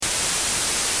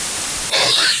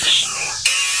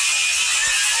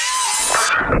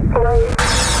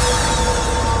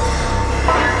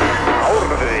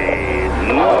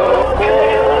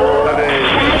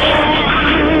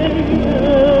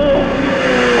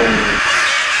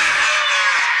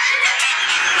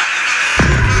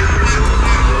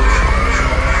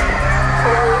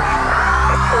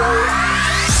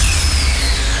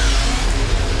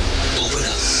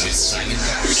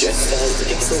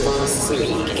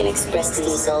can express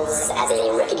themselves as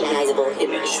a recognizable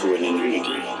image when in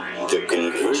unity. The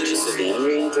convergence of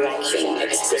memory interaction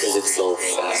expresses itself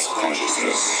as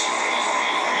consciousness.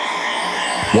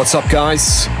 What's up,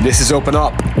 guys? This is Open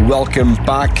Up. Welcome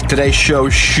back. Today's show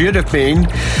should have been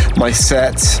my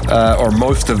set, or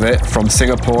most of it, from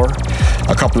Singapore.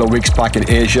 A couple of weeks back in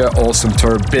Asia. Awesome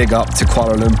tour. Big up to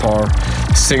Kuala Lumpur,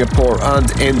 Singapore,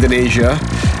 and Indonesia.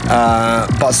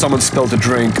 But someone spilled a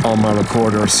drink on my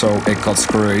recorder, so it got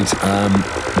screwed.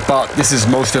 But this is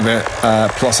most of it,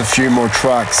 plus a few more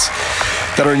tracks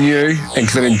that are new,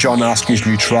 including John Askew's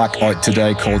new track out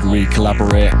today called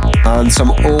Recollaborate, and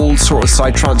some old sort of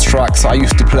psytrance tracks I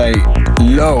used to play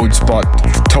loads but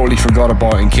totally forgot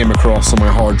about and came across on my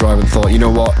hard drive and thought, you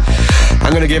know what,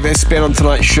 I'm going to give it a spin on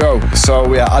tonight's show.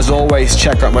 So yeah, as always,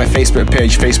 check out my Facebook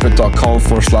page,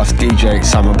 facebook.com/DJ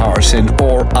Simon Patterson,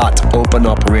 or at Open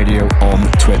Up Radio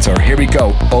on Twitter. Here we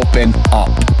go, Open Up.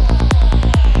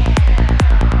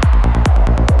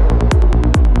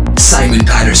 Simon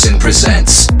Patterson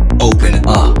presents Open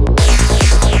Up.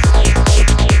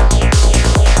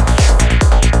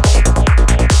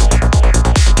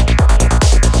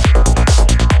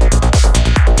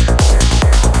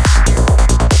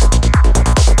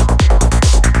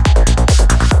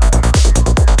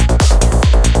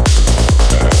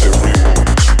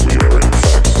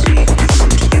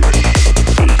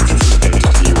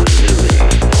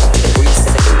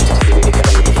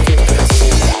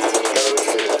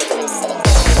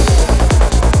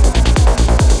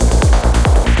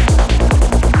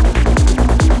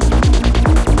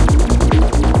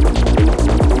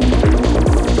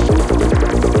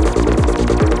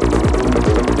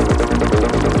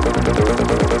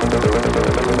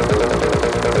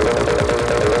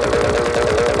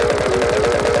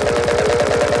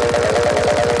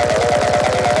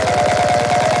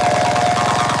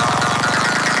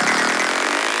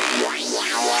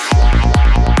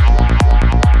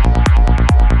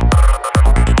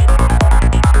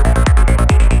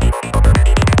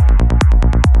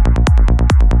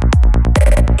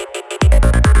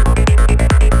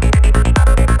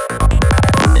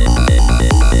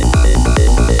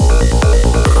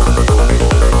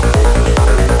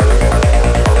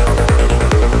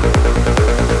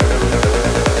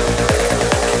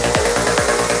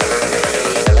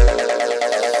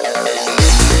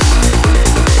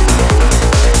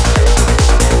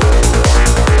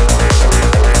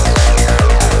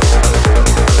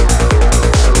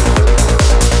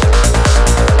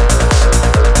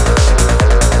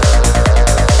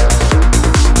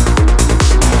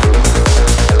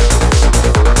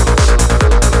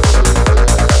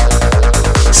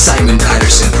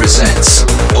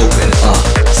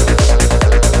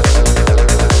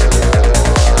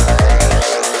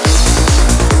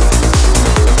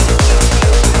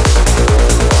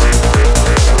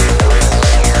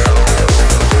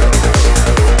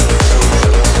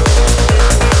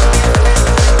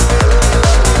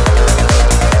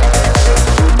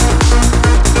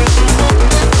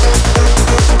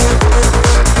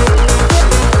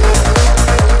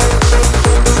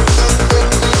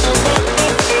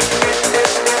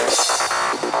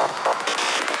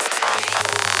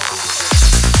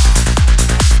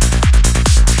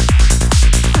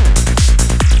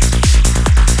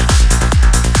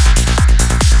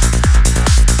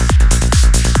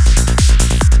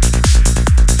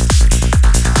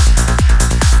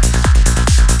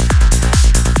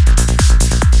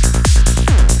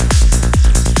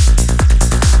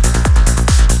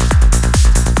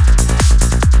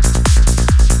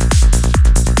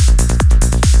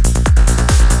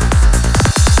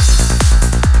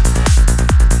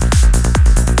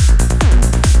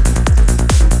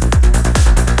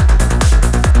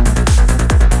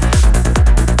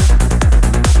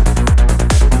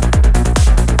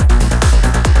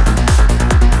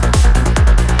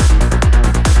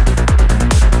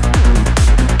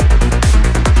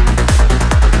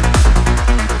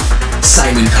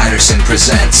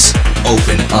 Presents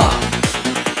Open Up.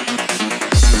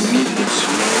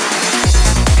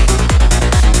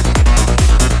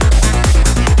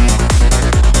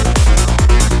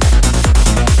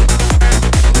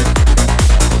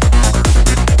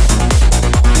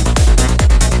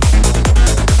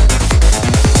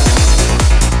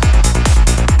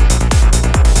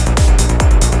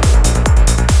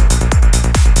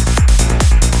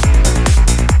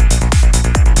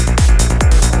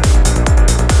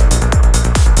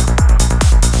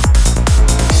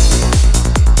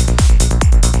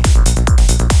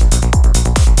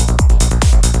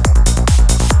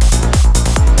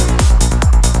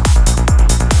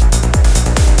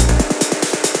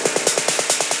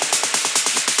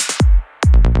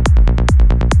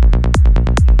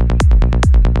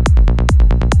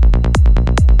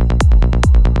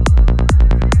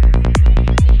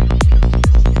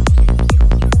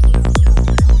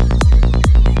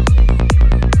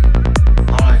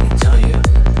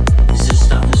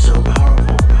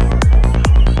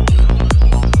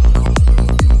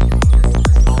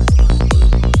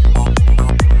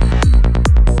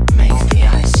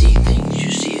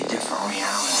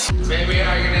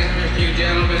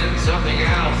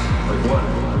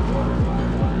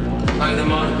 Like the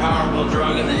most powerful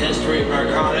drug in the history of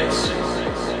narcotics.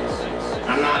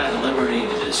 I'm not at liberty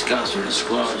to discuss or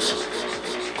disclose.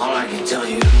 All I can tell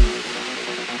you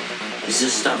is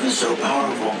this stuff is so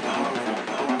powerful.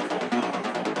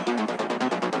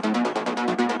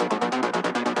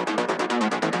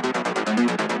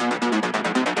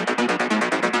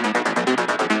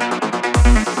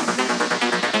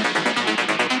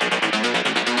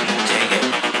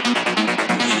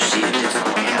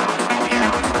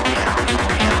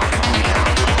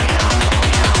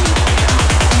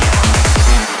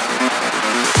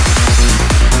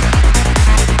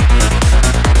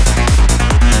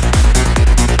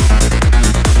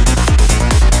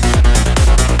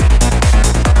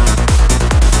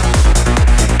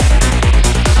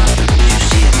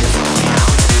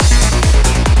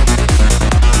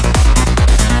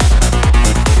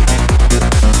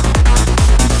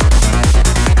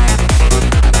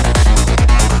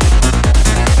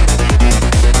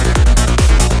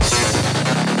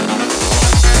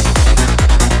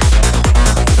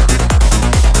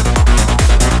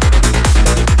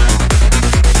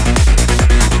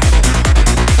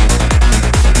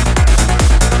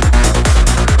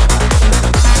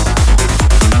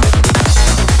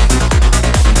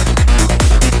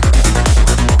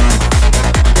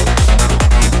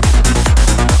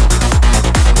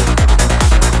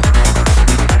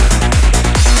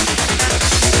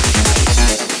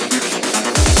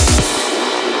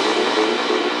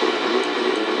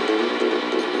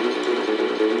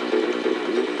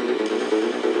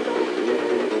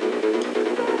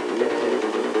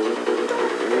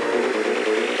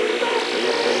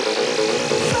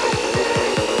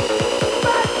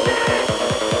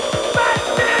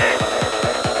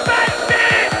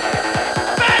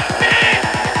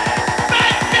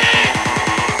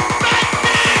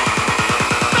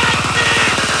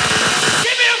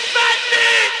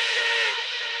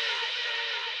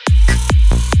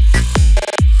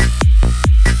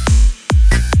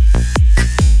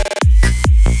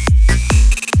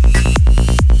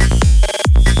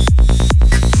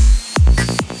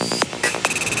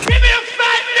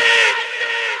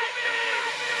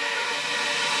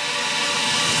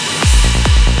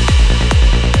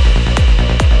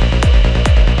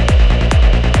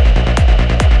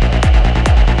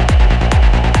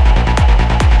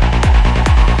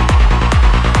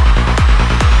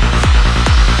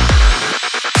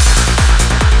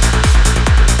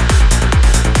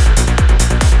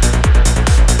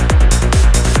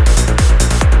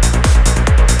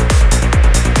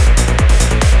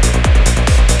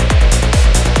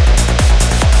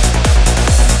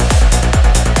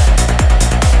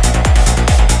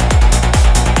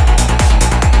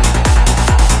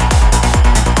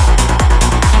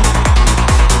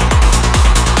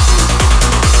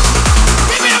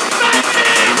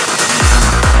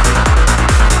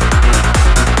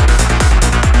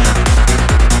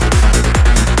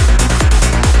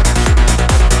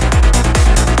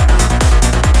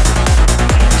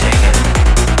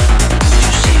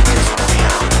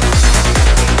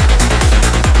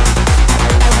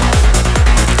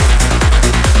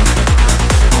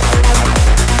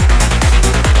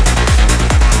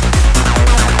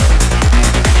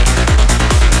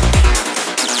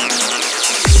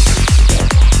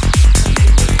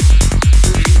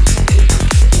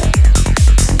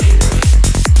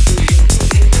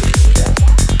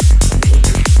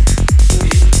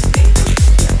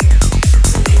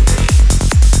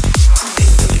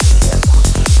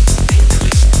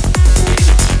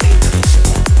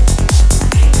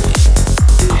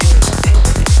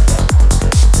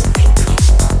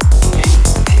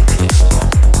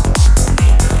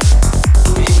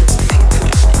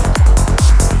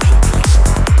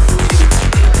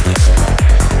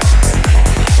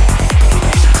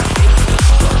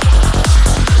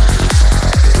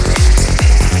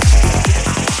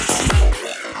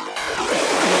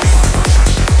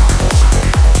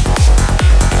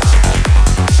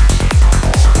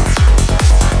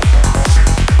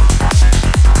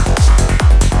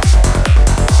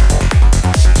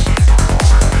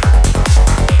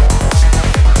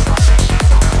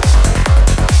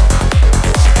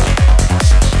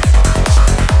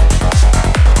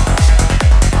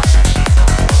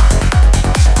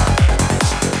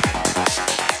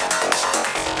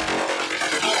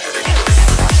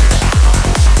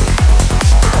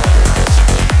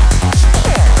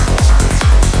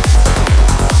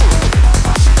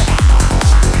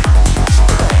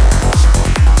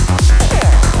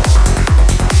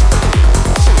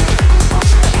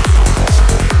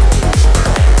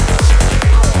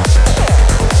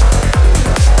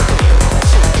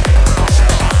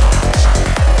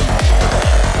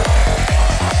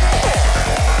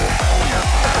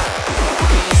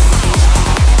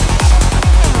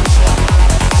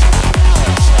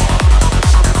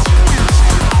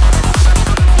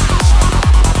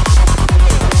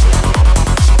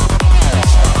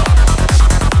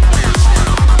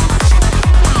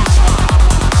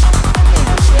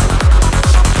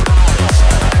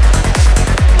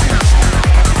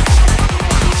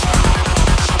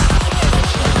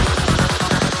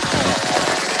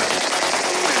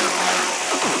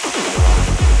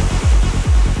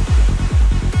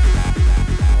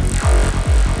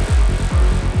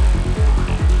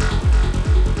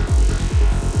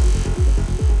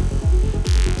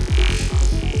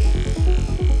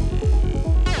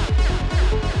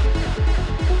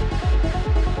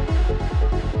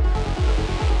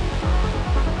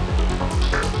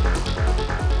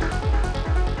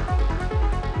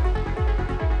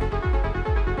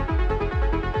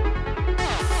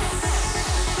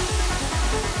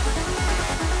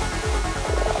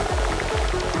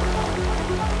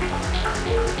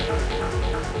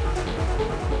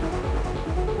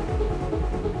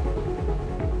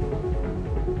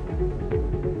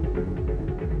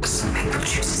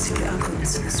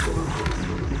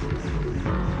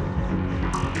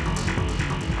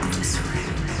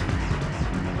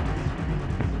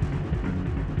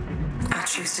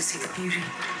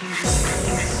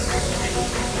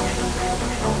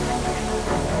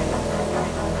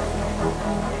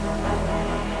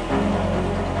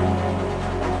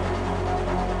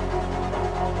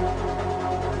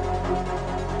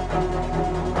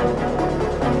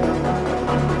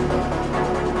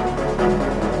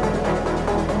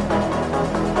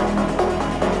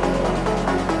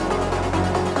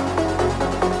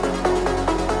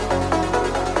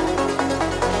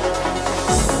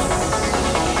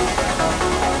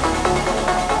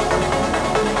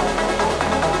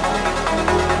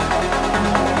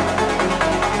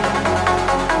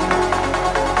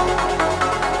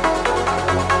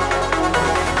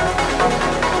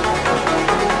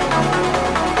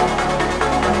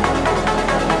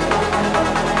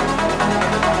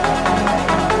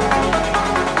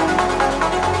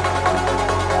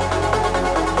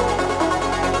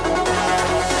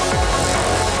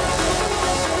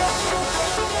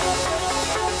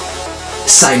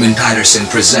 Simon Patterson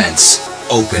presents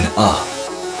Open Up.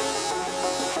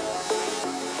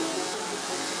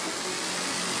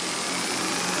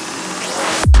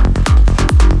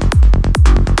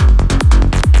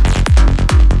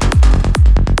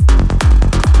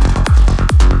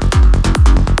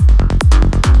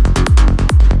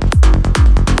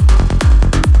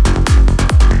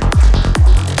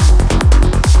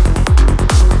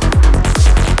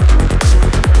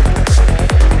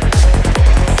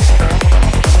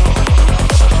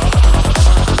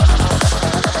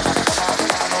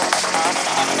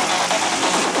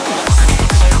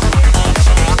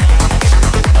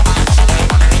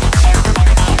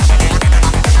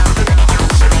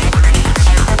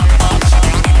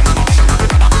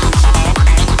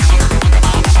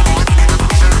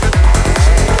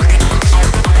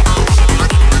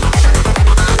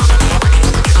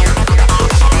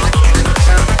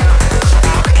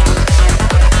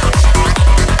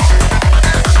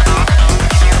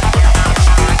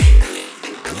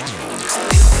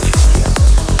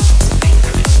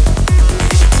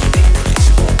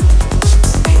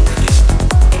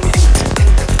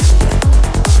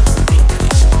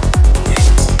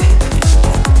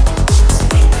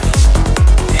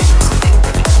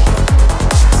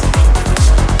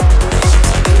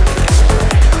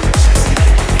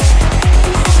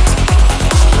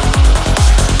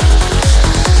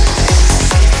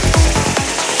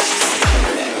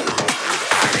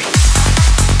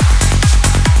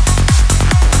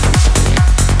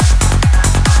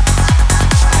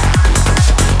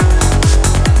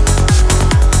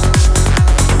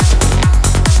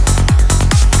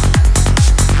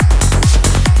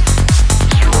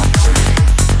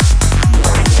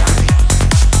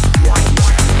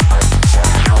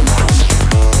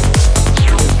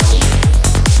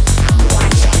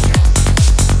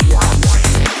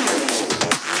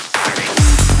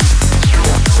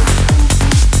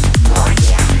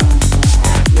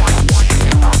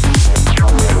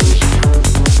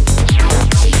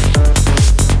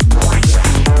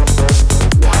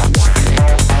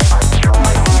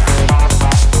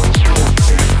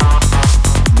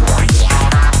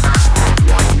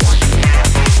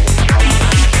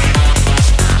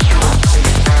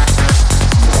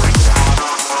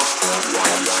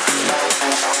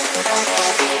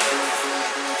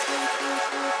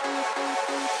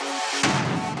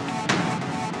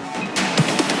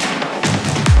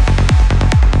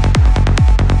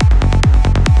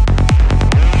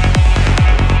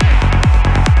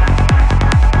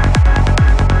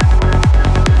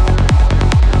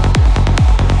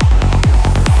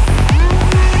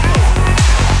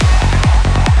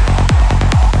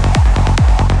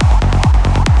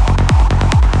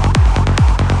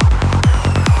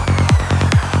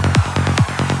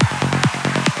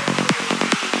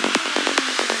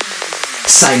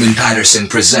 Simon Patterson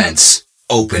presents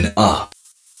Open Up.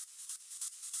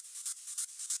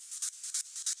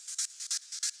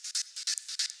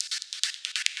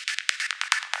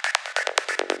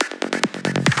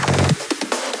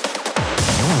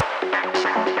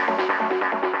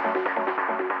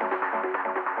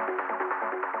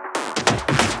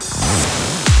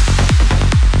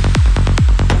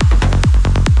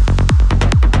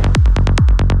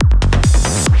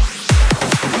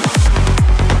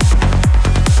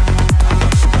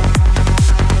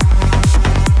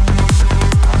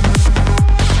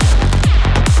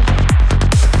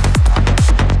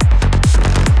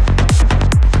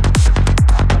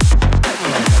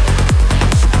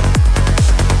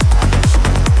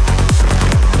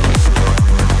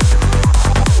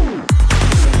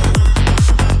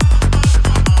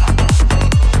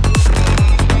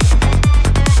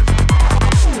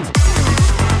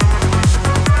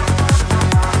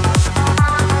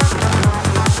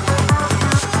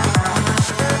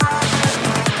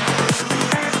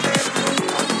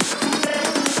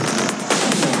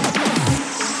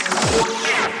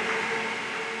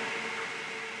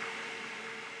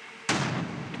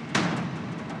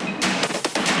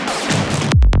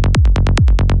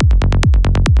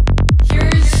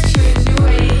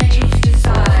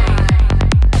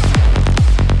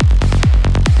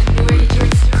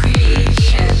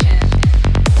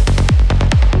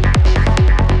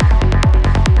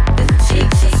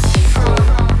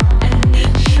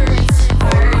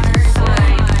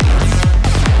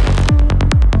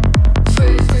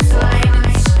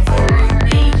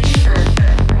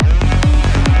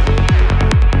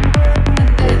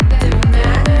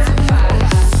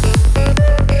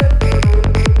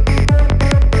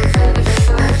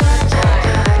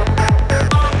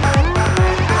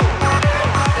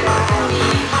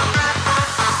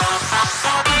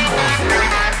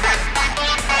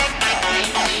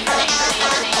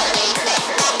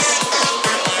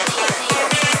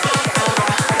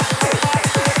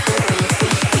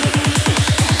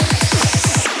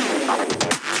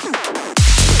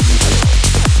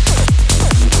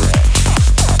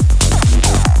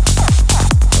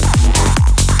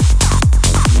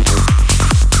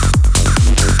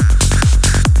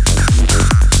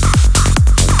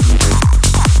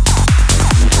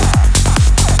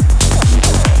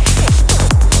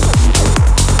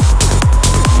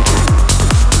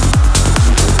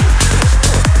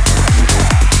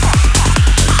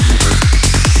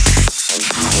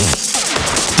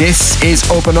 This is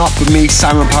Open Up with me,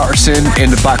 Simon Patterson.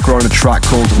 In the background, a track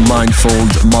called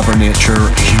Mindfold Mother Nature.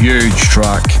 Huge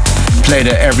track. Played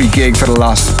at every gig for the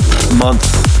last month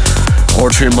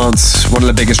or 2 months. One of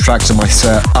the biggest tracks on my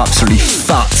set. Absolutely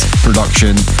fat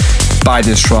production. Buy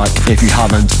this track if you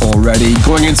haven't already.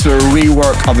 Going into a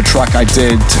rework of a track I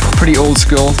did, pretty old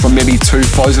school, from maybe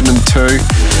 2002,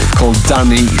 called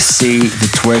Danny C. The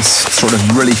Twist. Sort of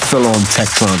really full-on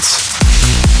tech trance.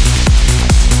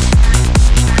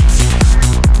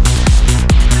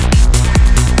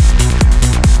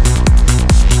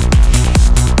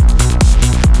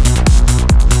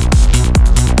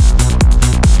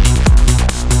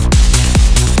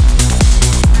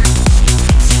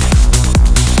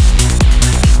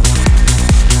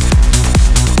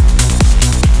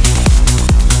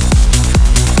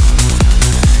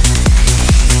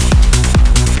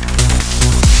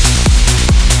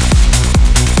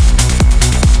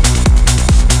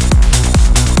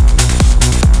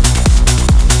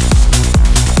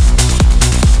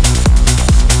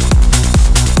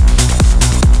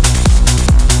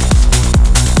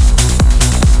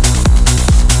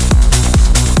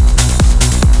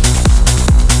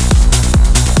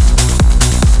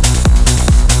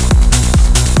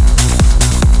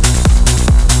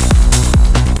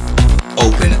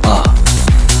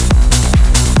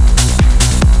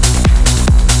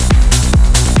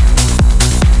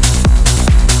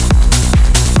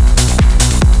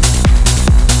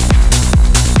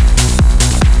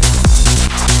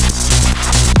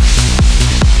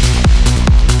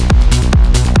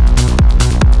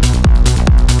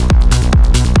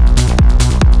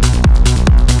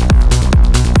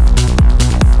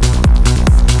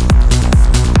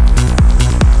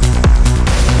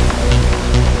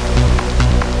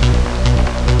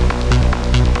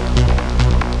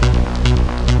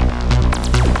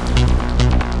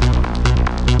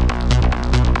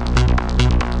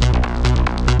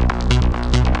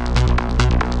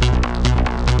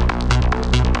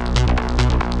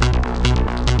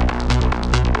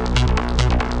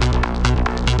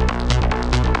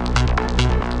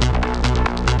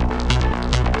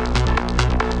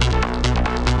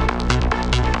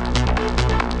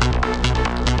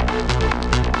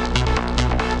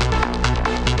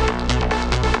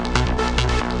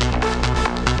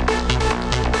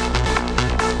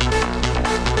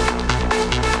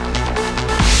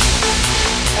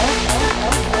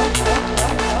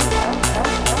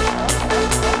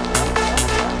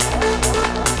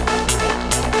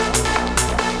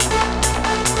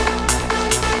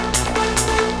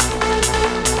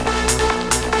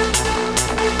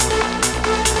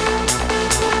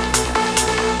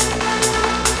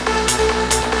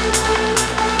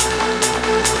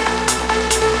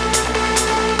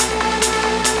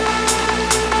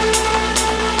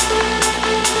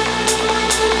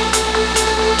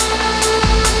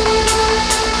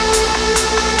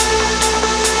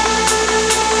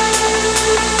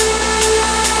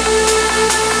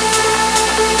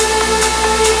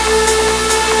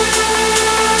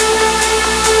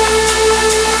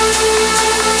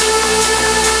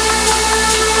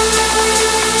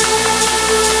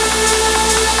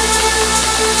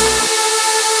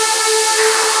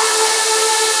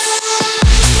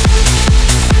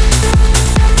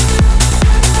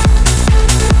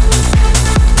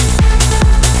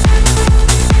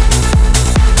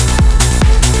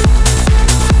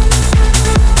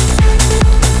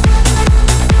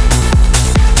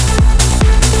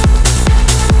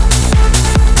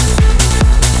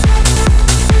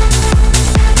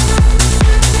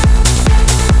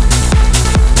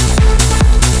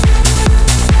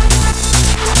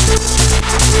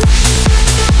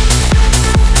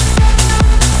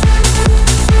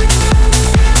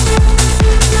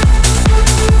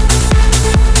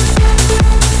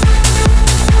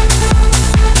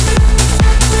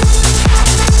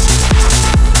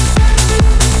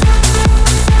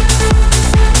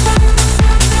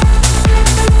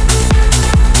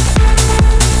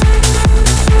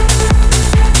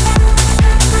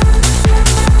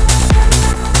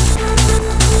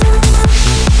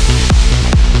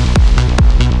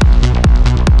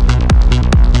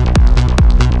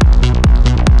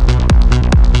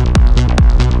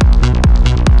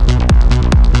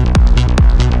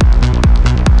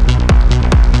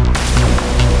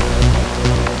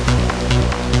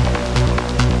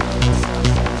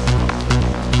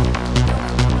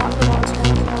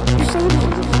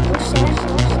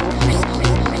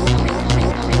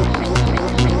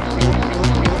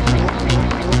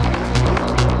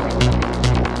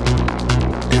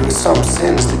 some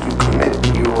sins that you commit,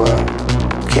 you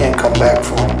can't come back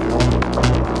from, you know?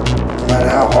 No matter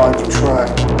how hard you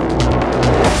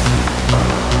try.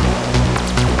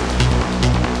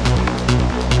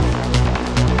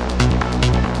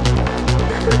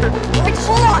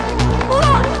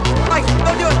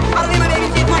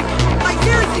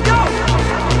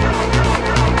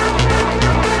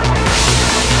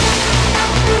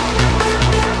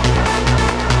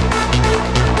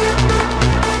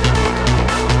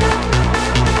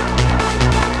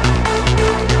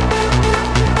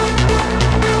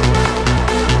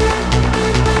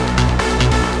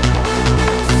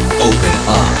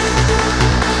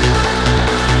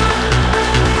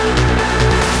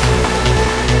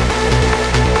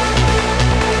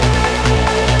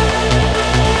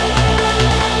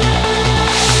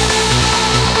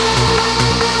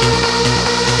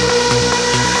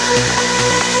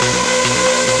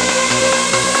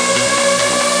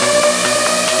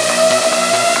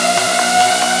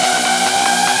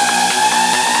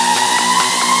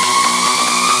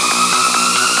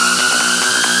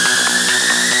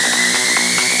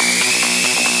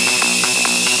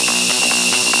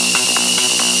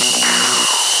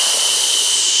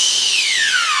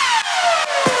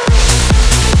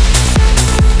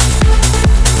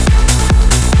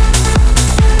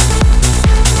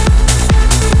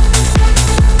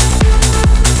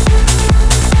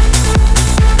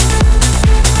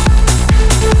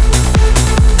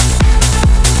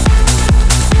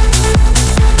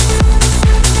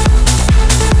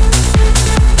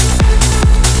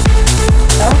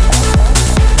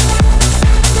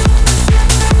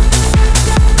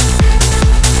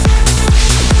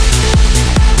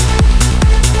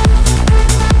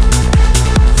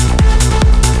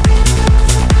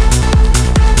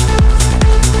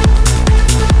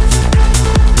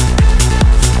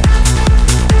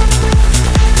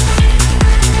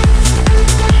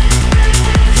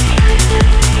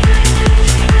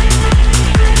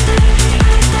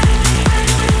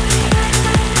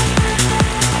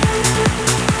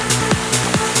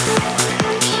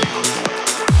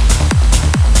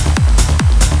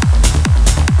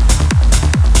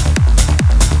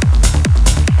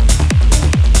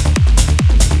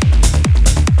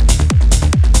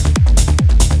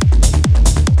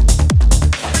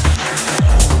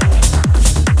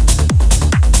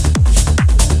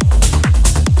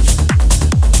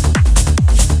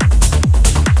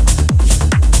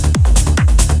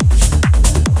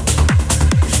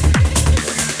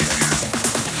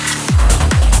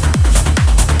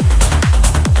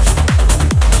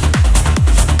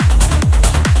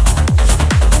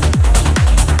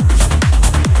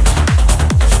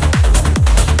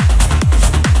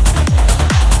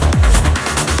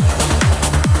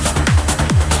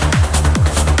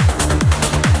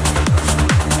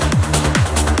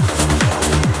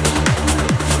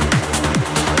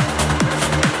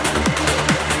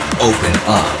 Open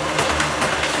up.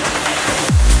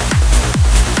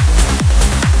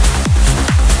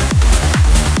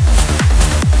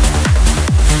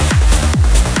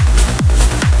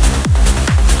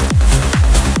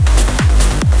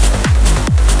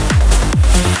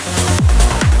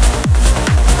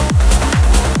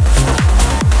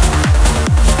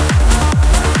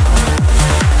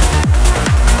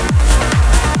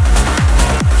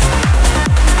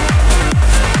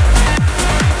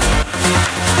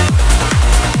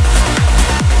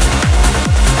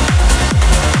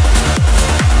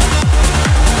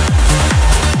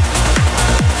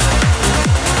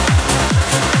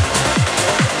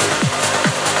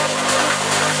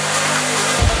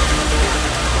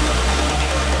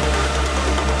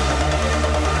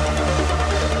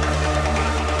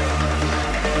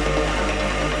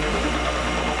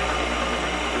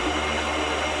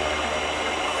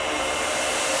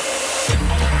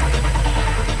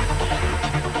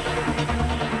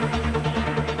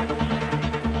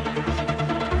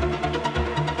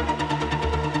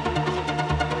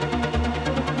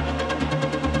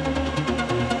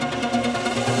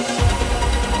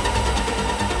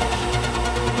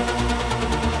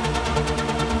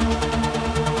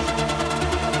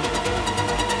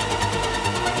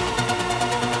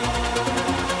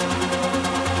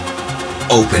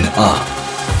 Open up.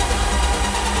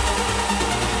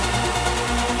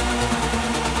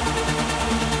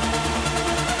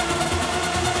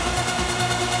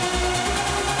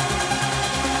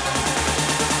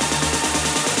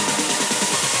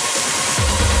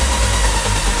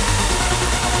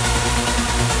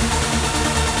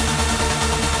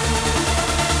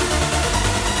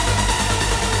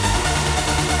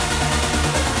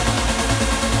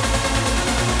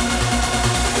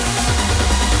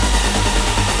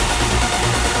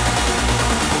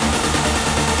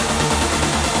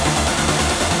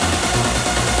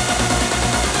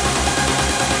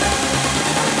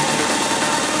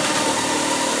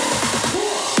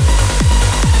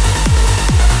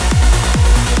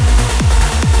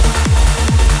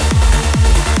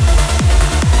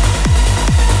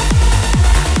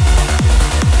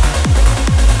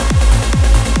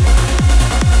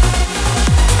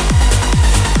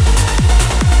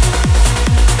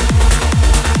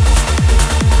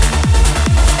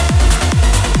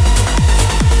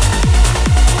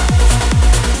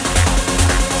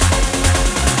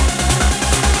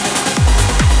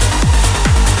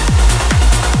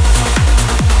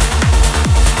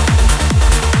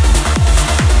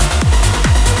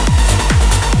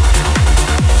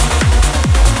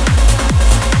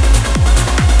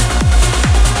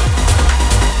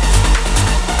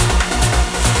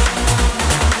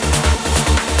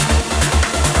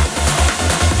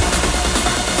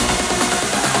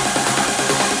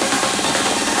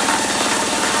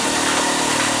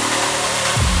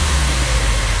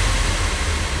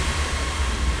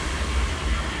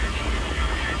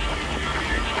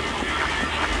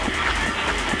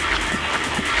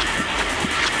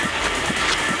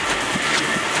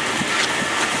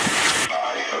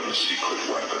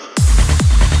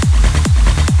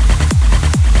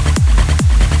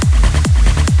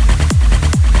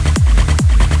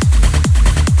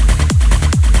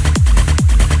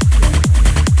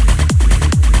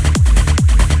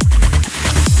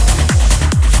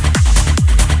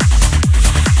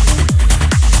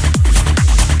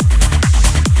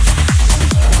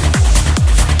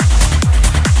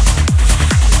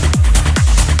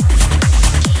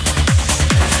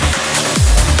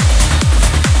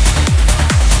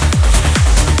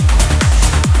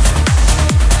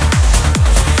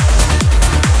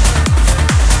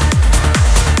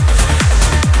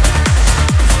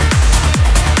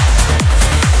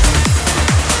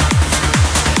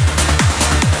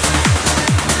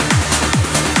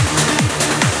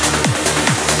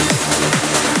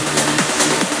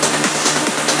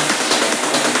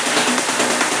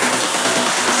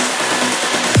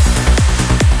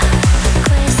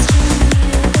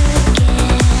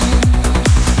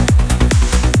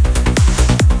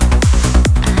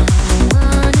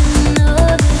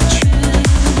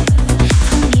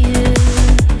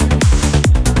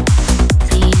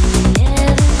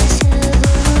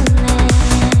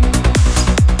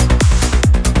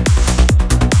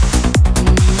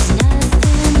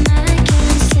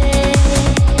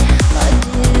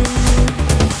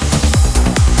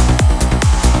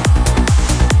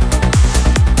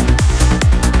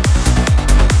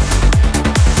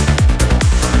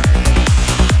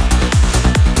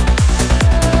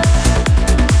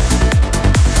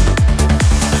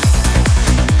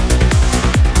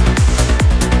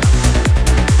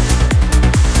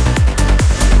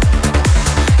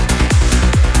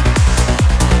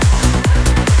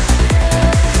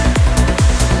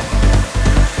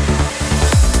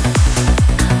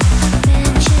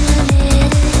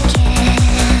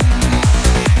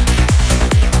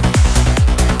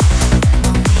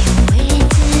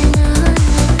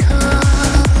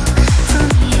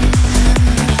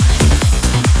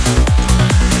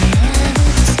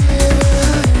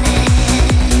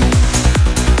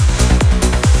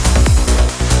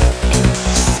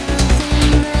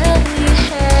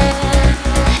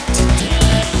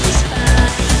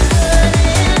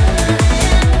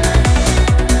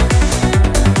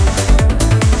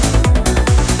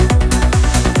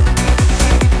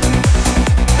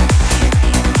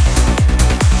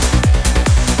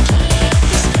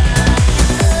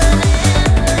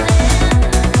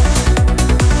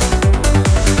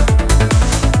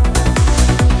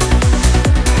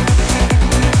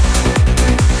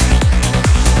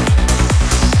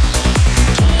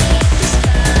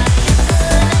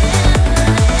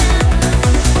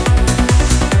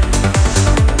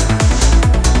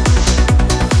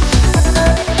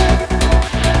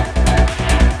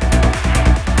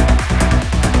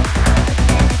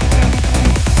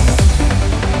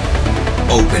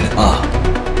 Up.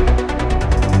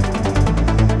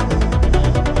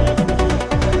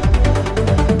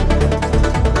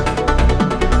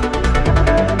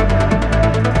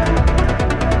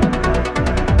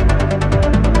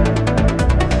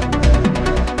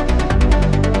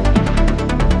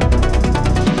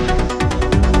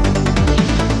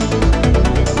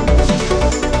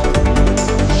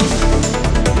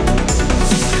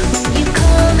 You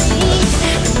call me,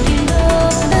 you know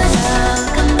that I'll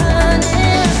come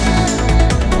running.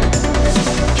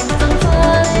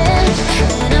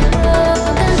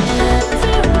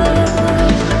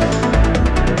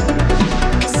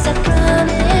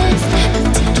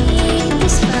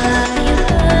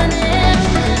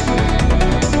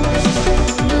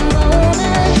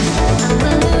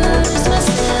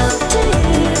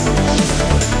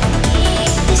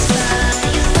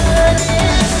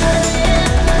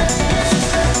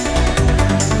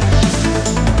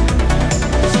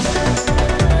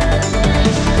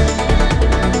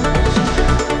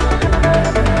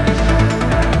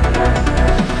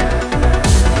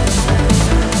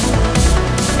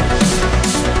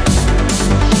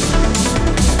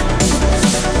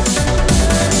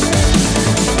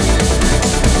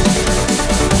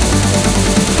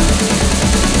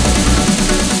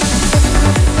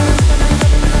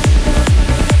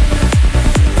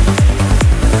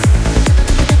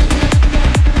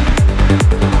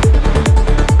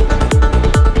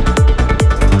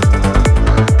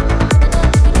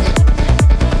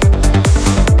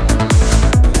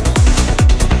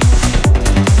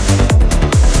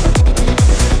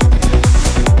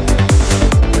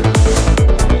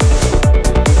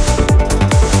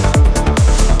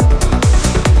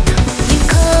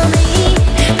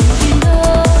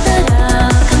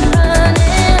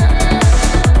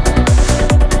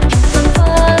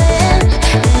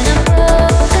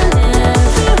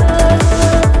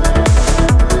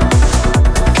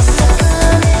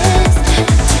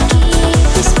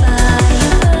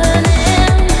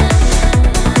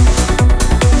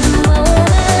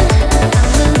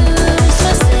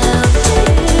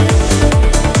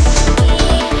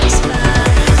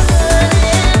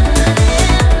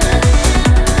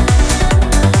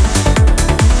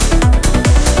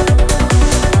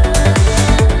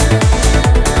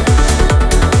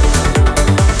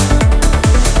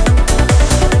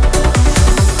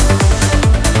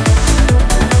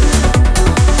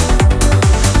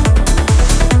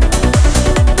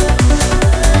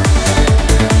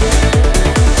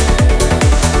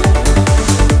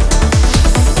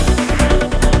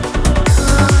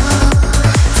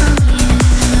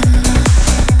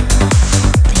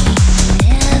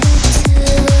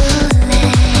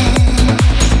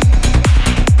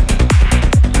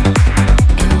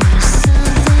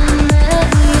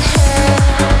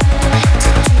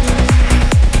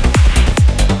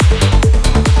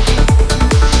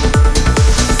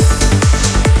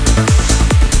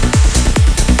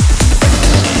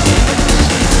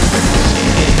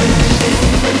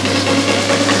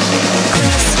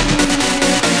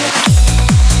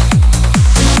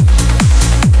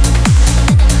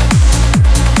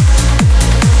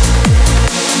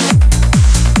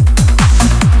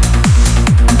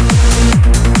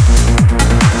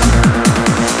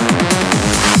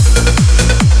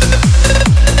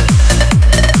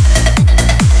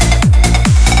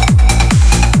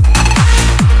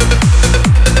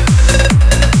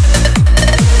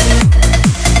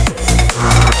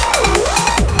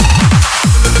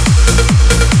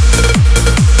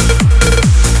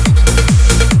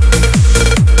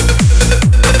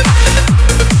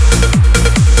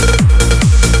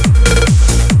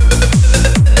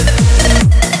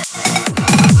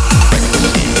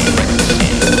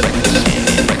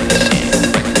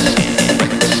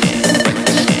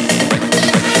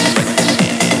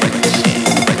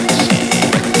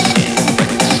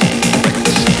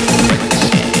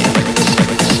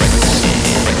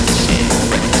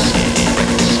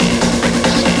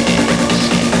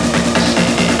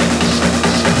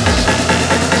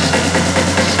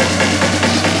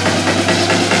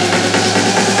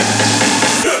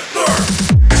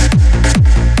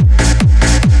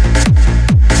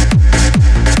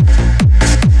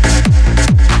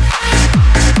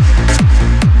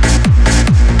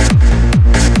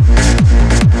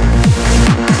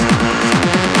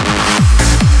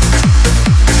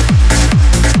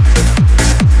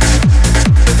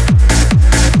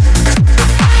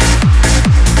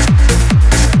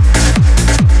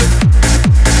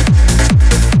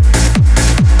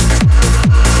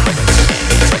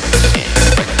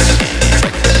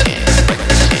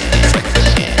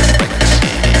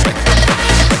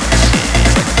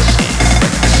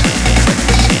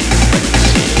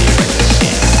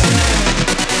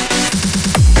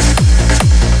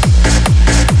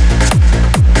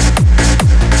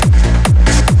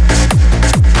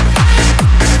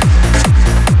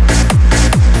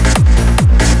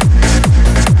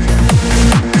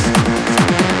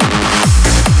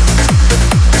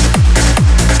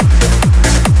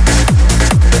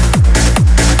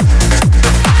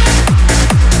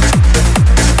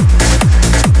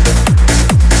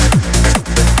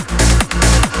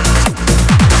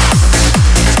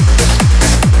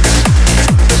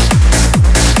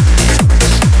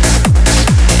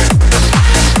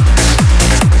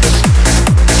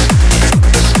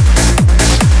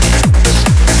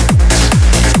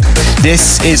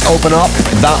 This is Open Up.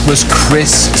 That was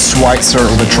Chris Schweitzer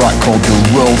with a track called The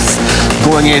Wolf.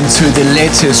 Going into the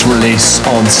latest release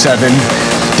on 7,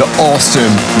 the awesome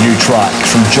new track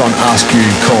from John Askew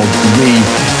called We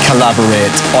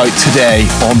Collaborate, out today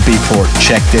on Beatport.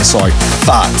 Check this out.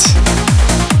 Fat.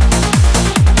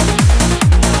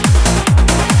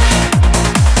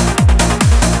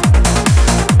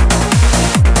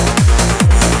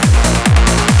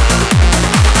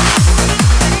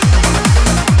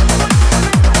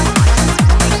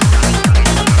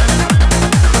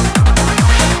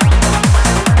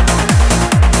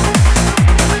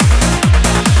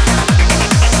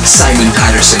 Simon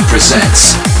Patterson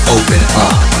presents Open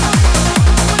Up.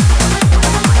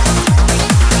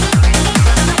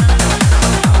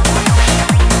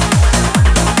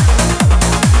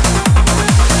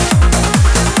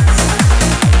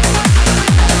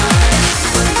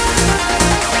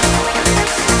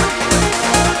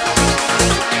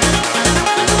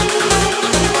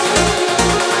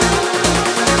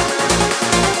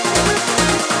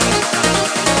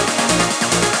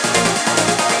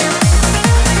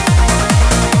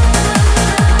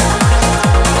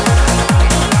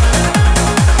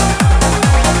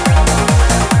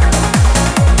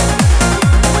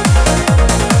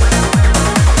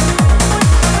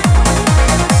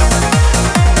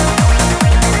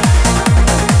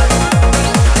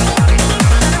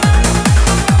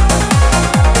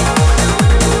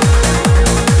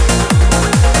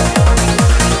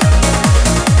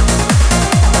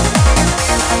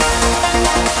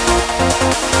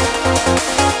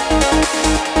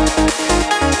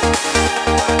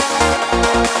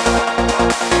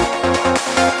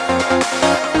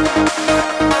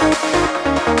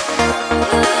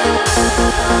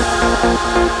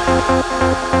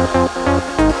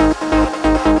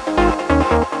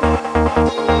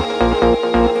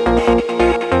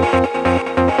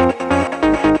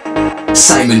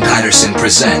 Simon Patterson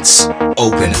presents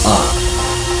Open Up.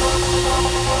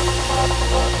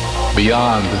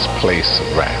 Beyond this place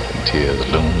of wrath and tears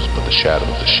looms but the shadow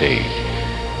of the shade.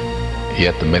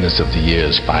 Yet the menace of the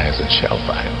years finds and shall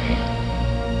find me,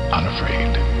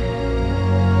 unafraid.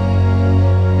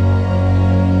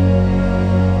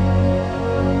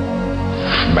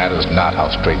 Matters not how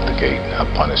straight the gate, how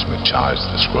punishment charged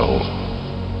the scroll.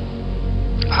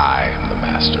 I am the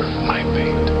master of my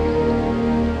fate.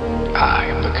 I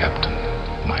am the captain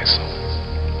of my soul.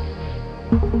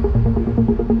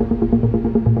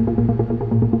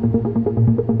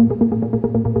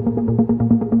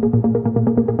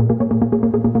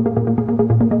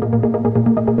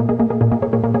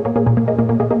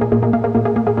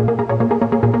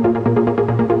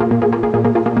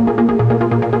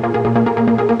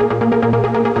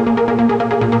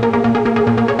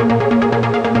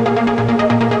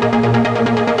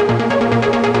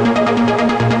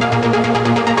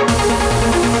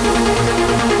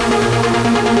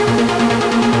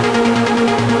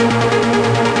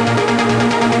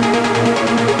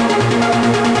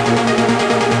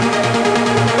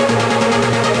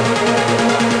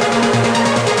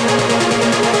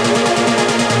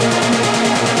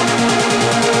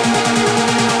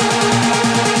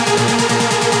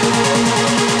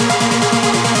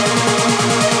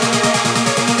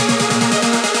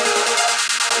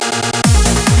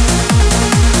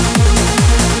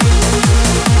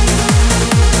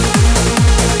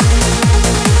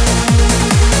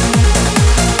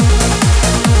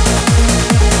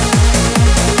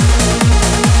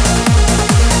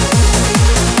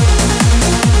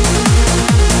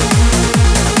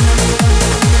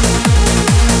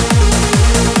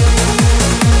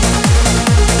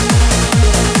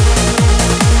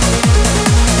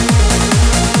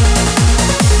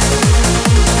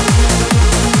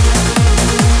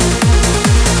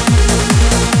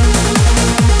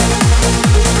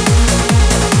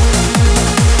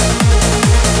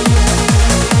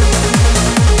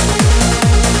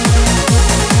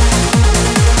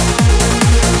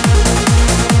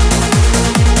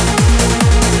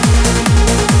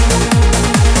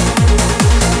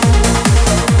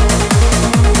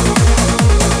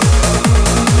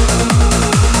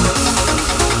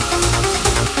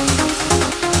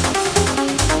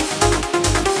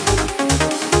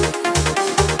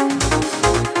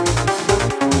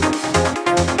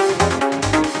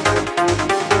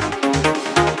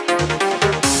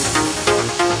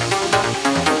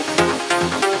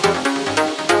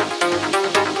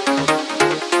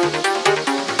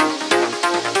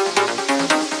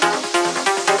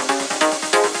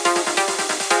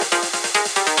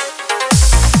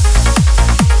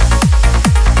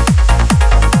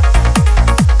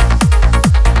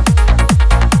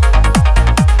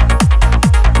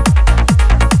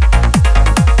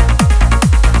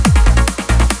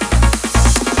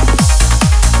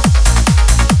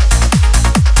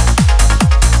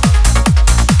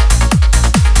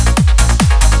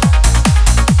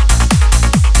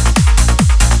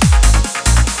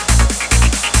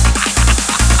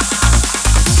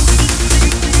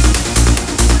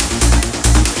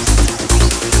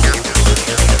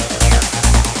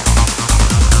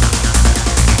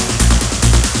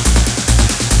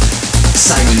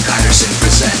 Simon Patterson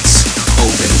presents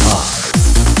Open Up.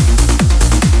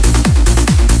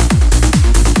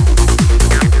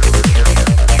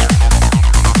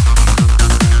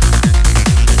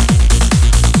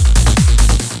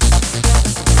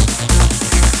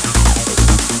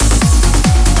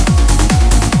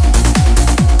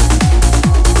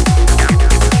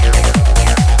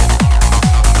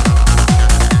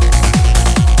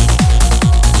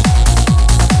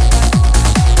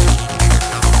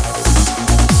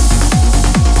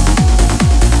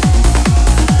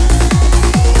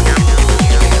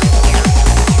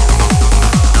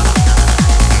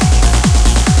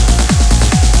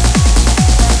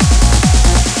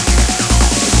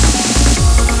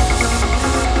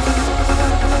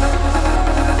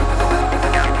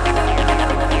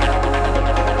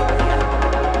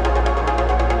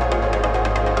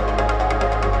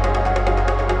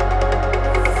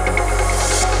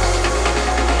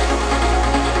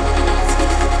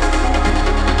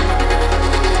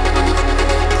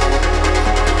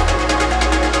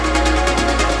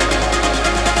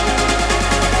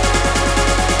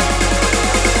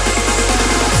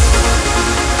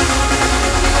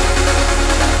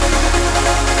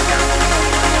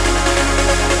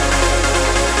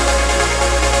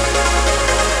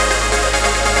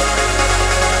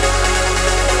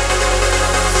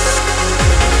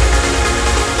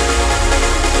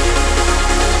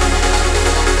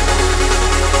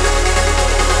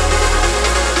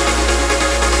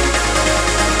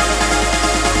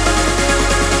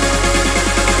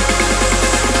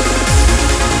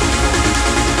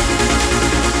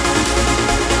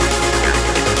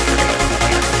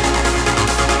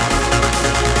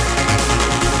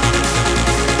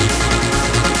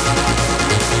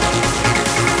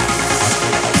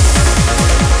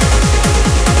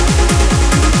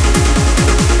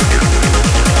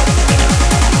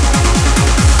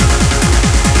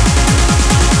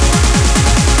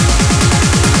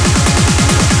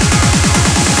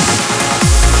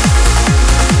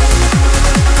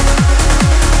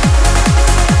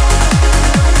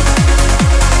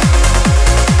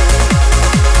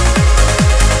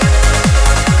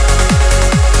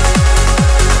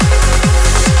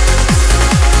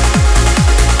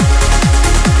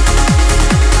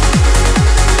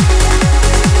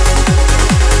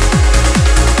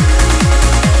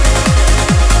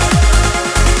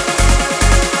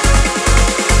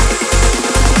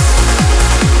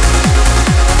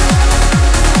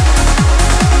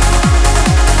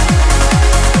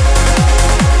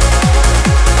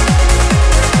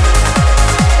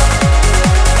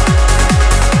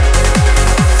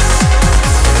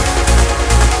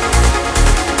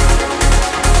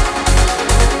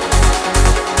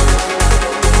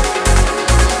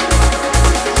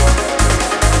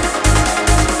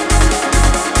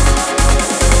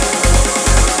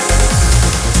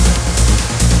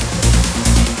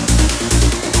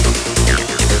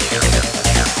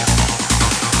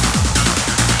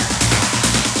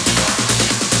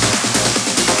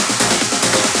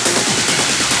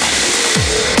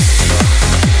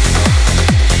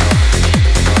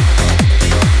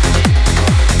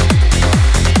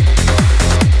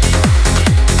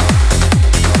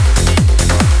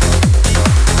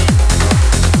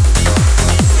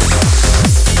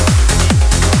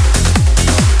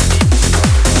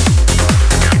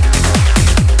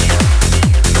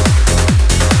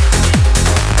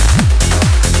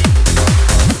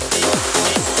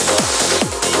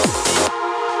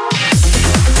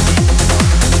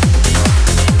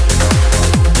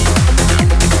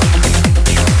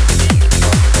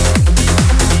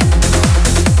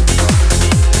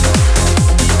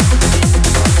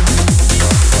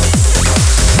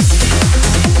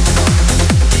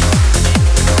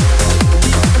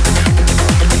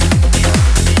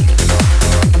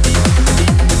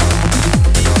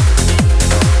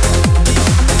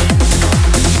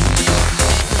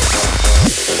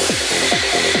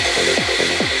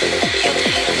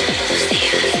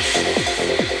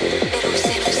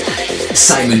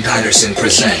 Simon Patterson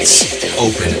presents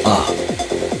Open Up.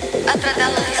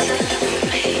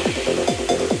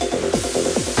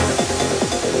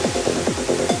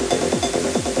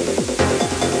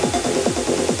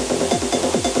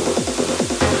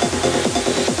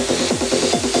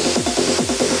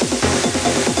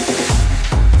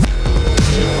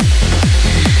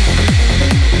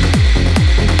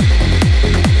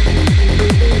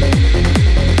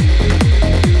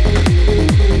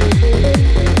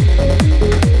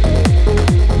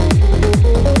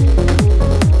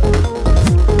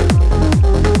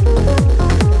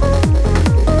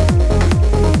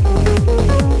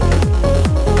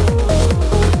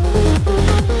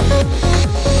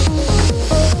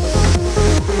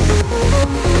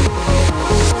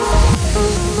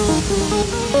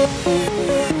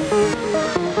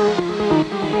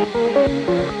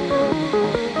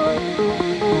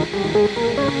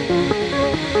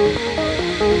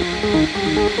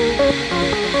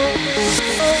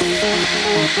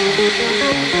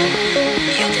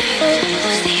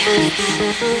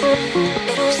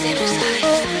 Pero usted no sabe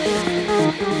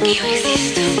que yo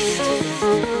existo.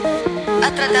 Ha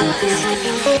tratado de decirme mi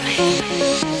nombre.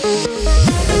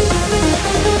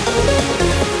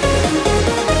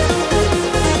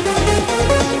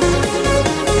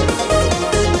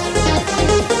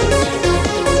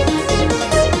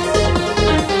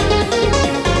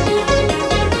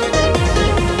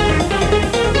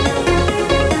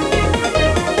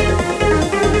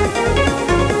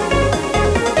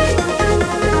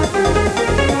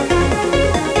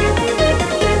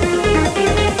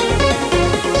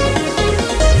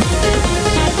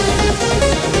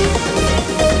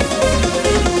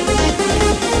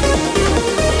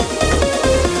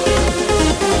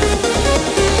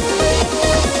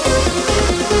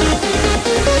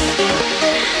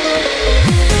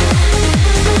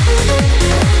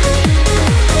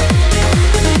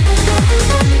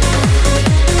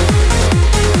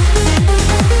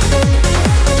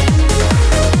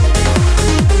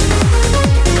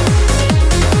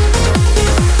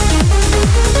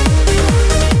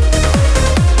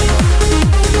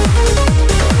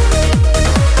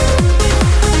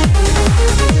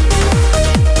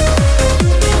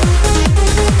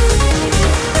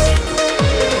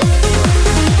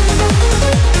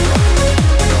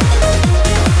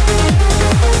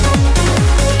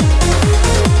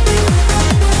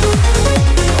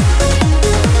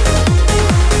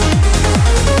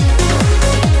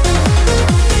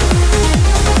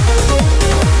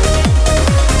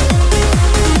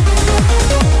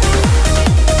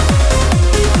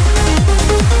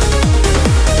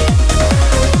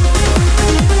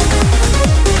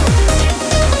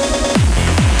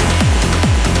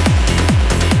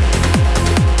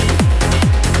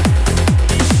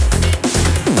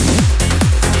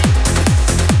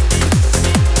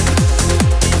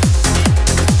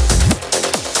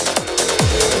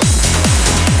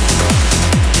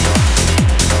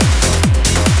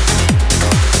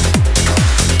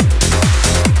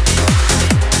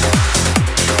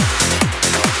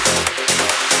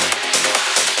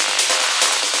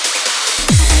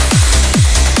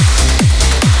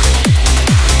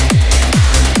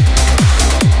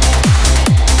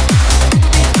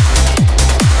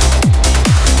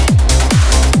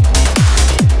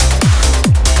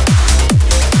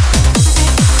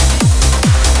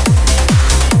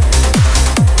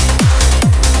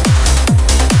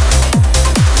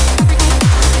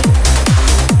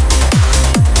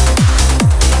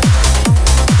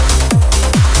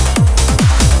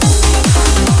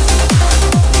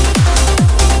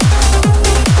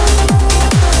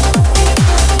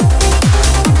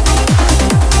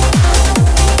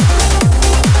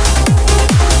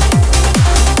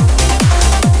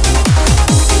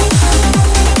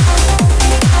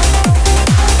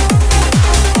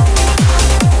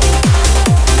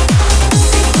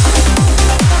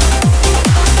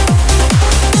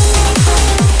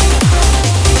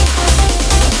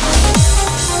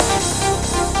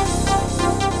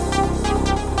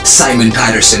 Simon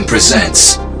Patterson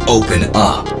presents Open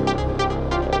Up.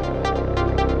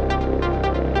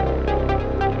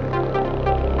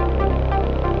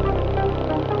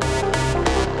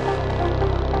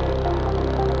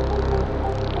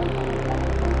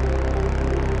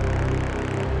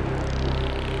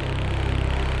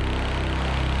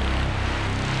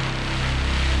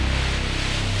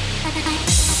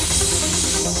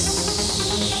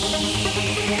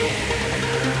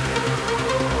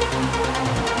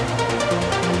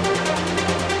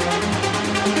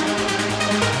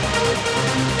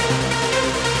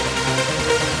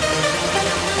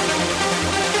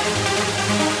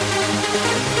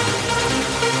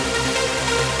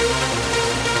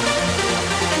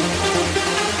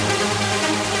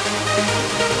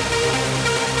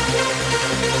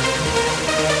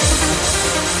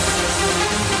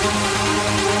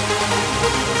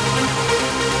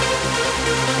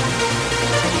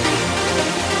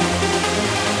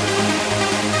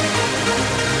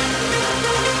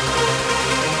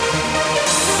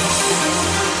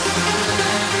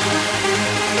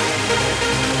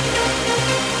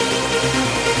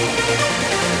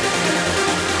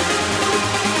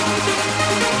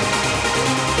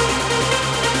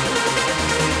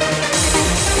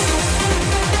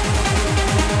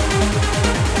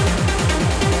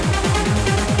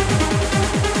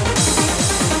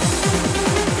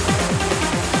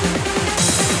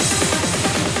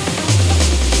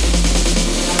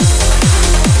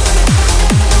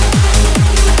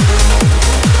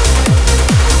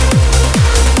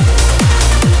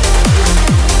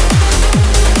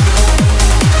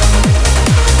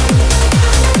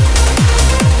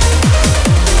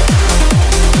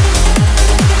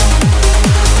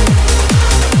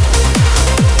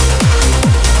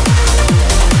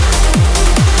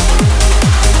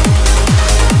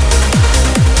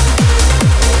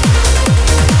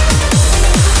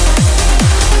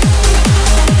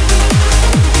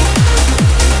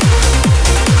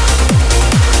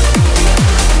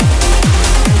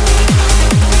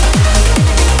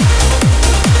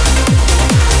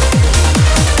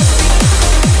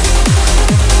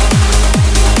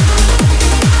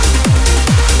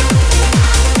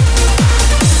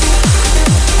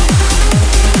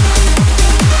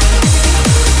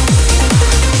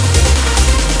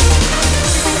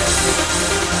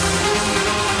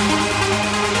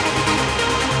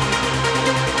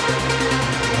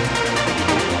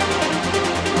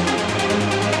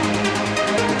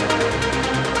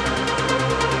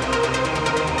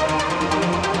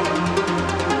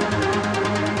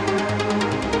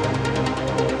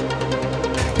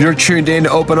 You're tuned in,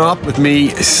 Open Up with me,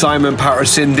 Simon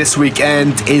Patterson. This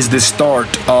weekend is the start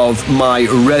of my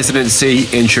residency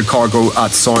in Chicago at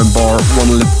Soundbar,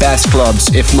 one of the best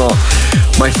clubs, if not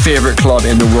my favorite club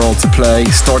in the world to play.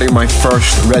 Starting my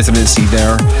first residency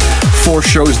there. 4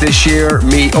 shows this year,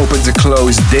 me open to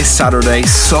close this Saturday.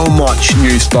 So much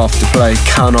new stuff to play.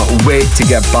 Cannot wait to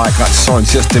get back. That sound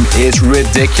system is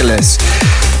ridiculous.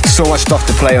 So much stuff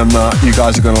to play on that. You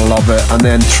guys are going to love it. And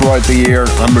then throughout the year,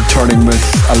 I'm returning with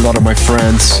a lot of my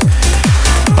friends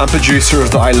and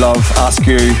producers that I love,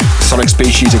 Askew, Sonic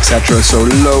Species, etc. So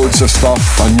loads of stuff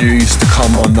and news to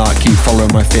come on that. Keep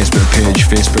following my Facebook page,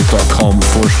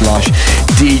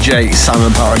 facebook.com/DJ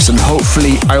Simon Patterson.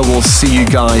 Hopefully I will see you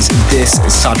guys this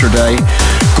Saturday.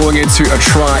 Going into a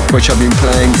track which I've been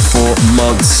playing for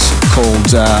months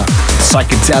called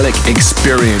Psychedelic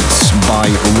Experience by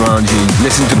Ranji.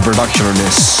 Listen to the production on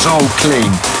this. So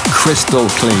clean, crystal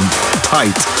clean,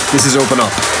 tight. This is Open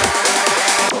Up.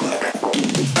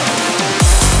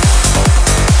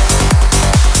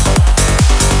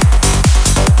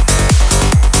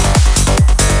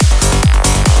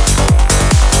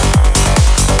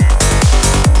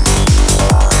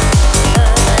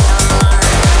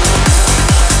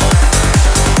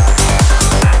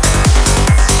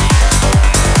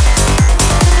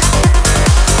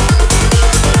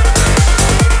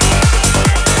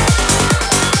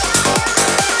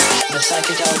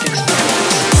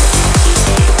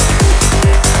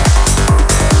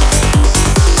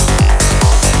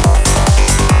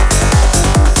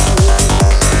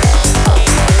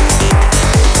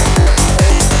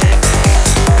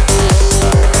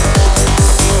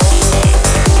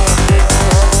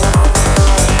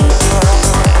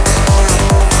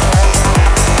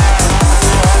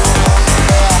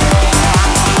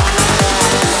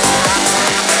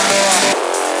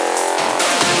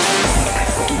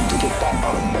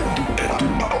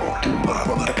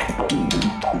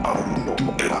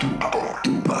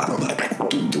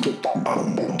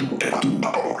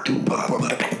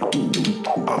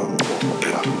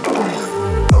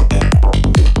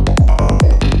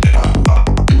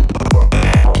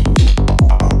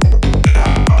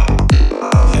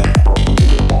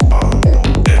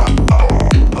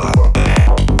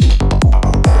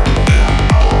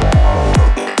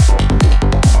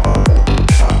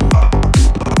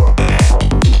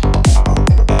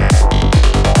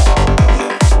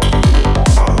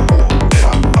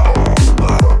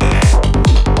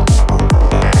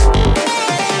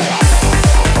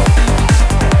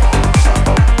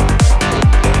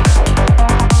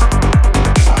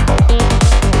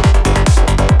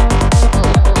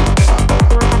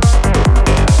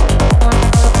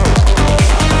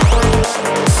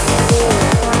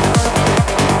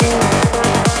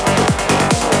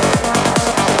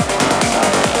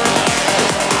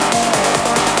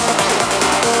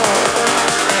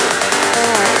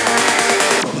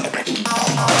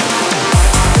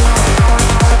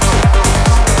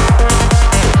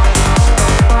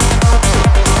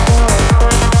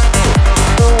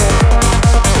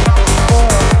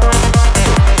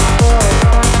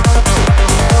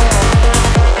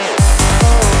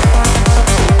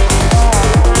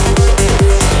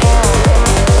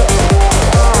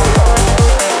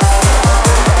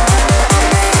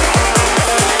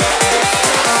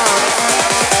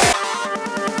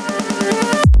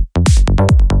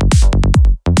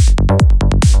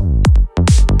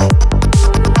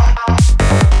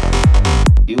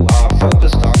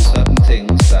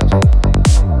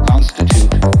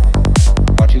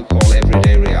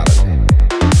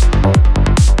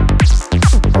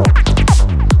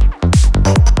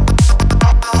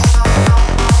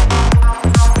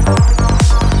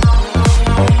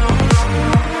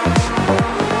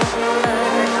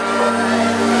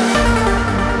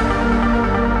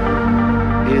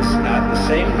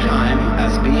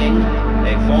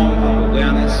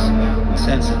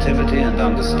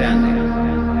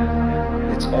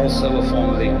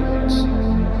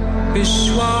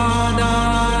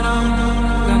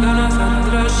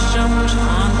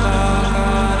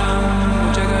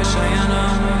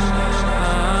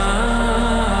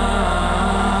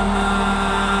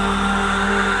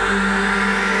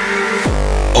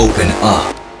 Open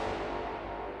Up.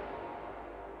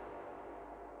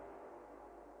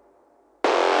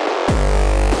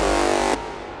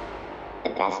 The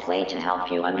best way to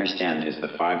help you understand is the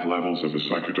 5 levels of a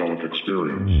psychedelic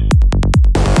experience.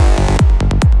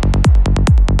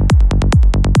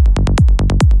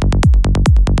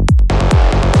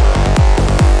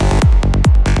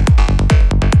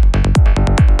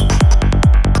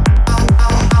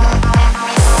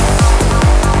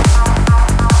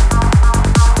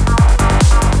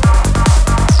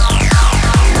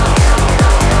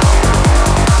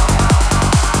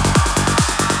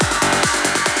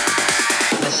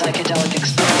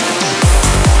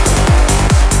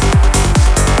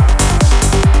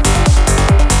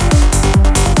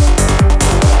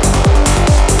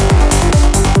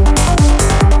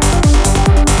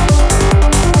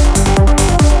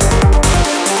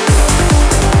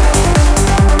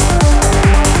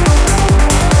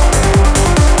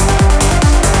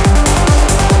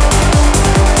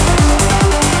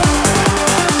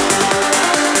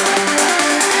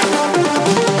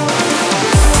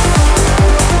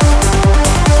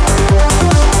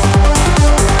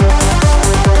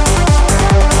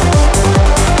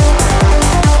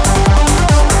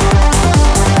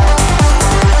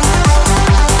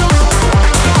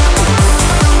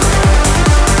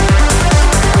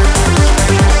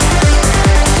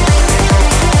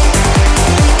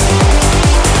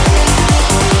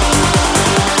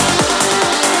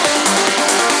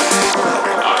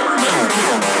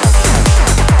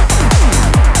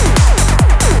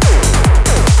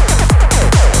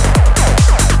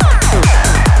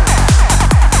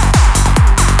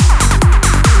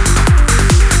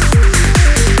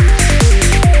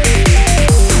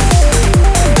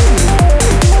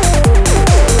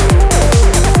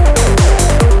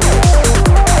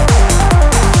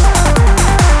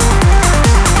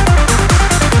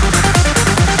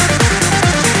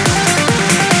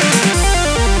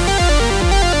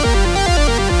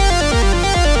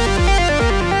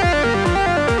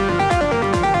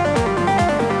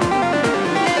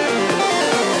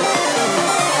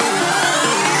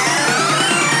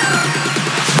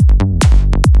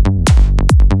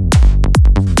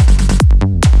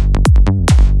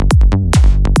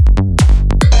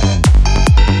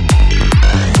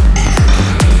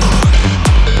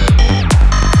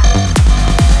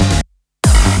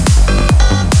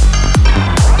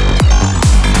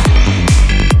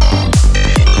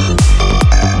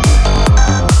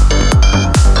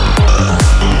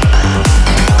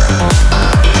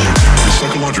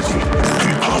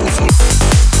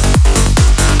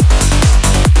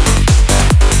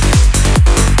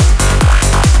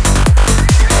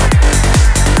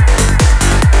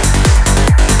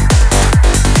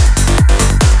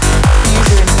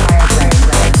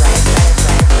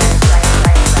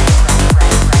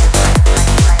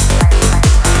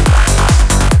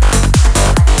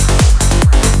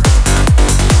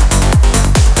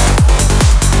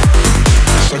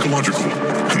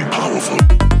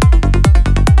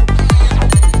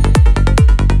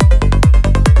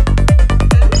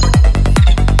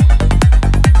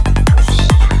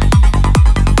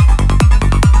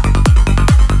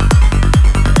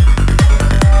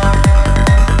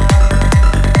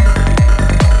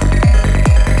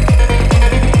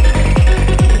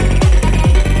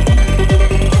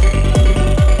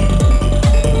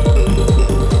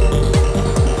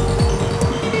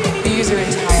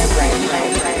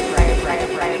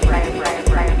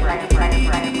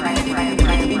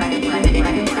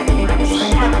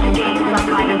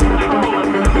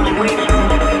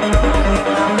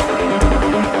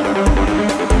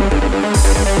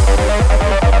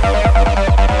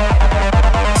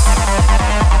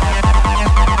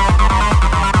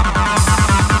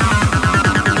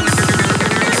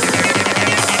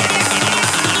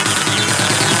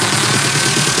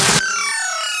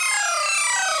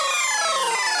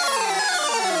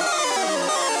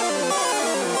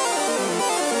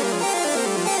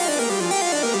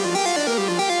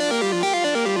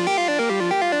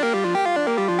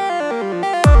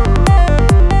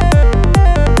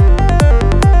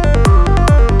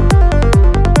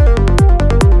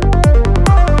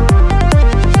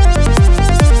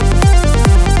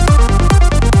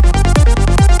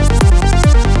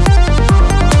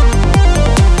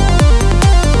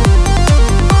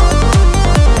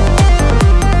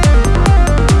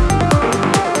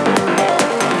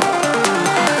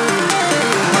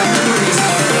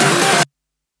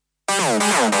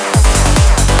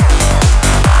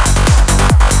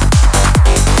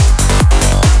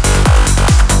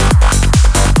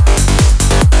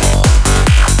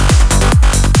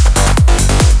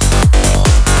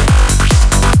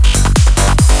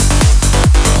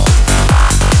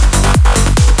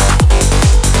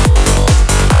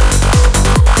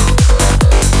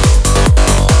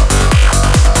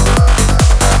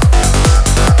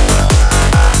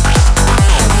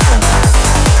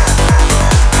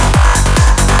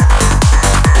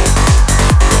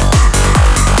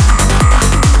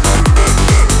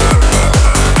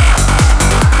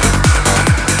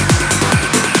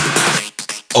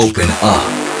 Open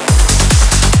up.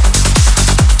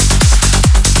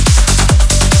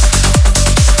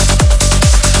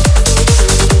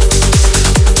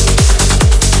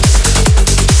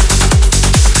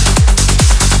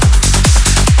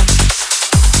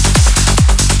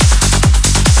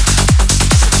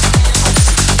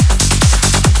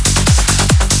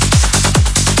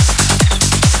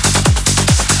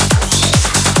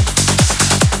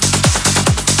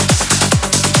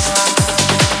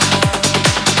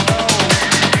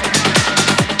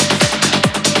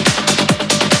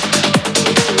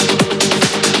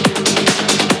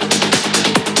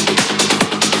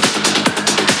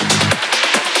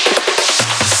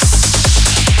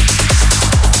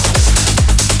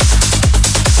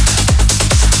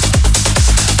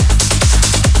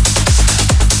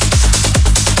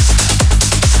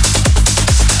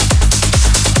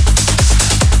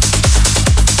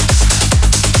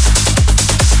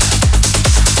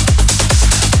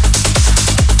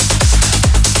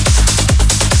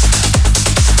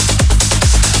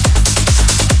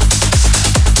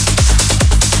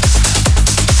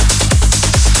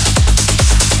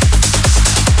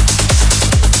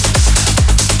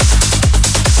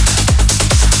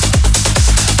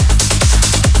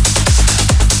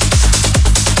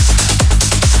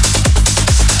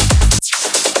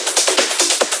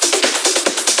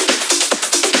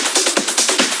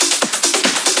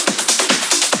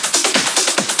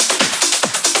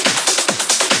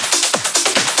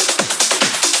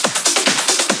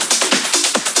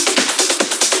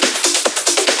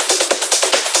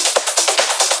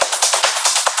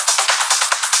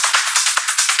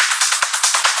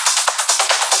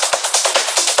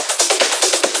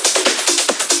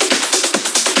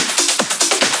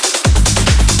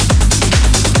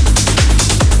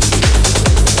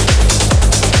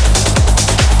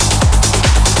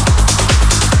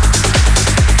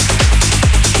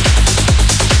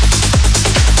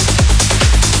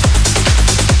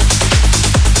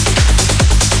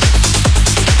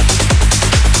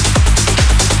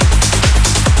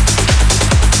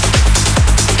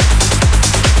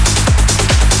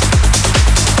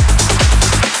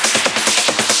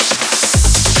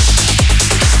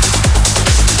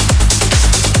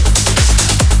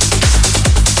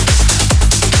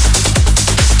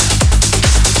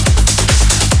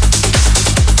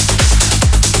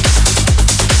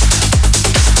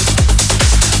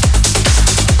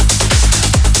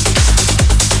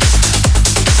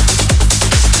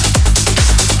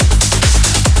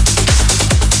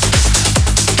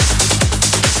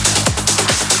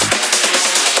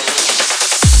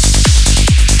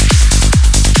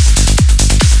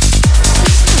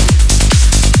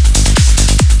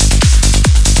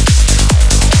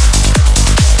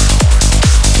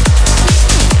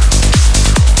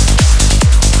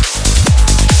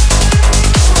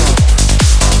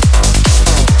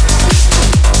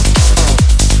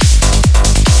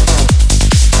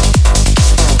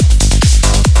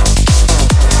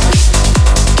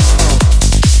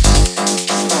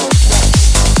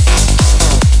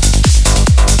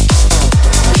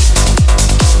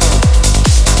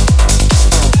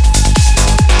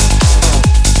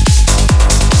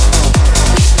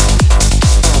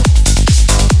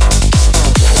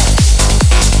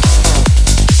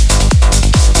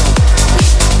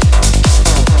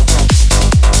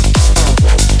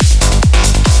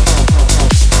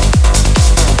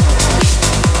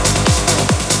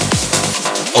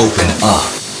 Open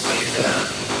up. Are you there?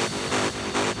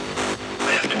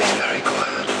 I have to be very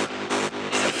quiet.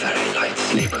 He's a very light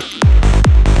sleeper.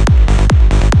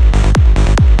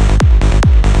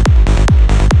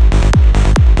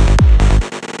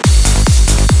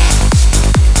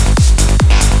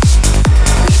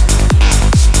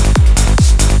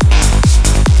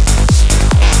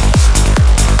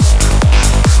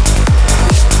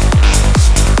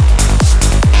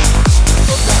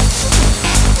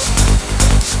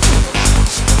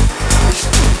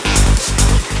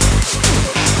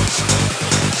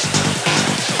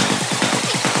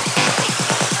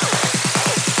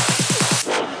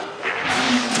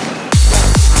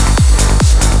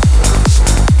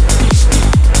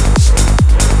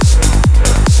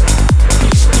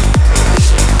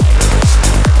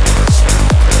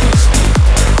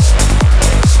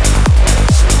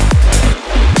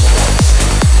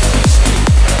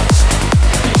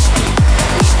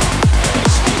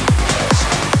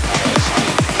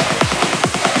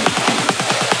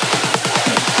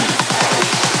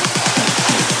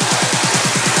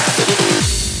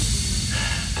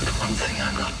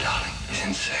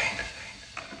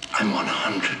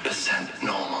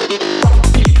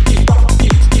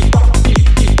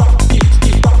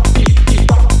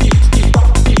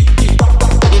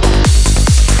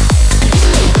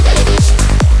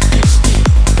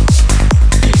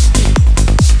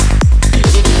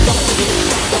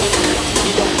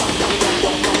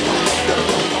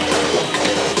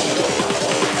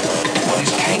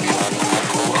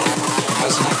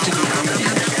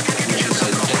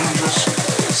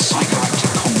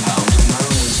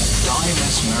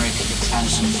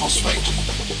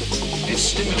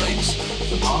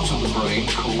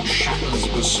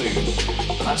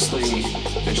 That's the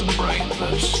bit of the brain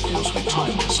that deals with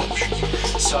time perception.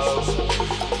 So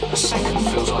a second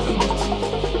feels like a month.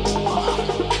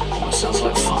 Almost sounds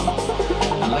like fun.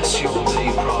 Unless you're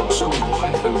the Prague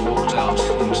schoolboy who walked out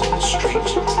into the street,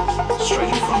 straight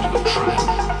in front of a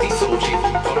tram. He thought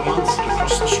he'd got a month to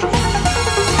cross the street.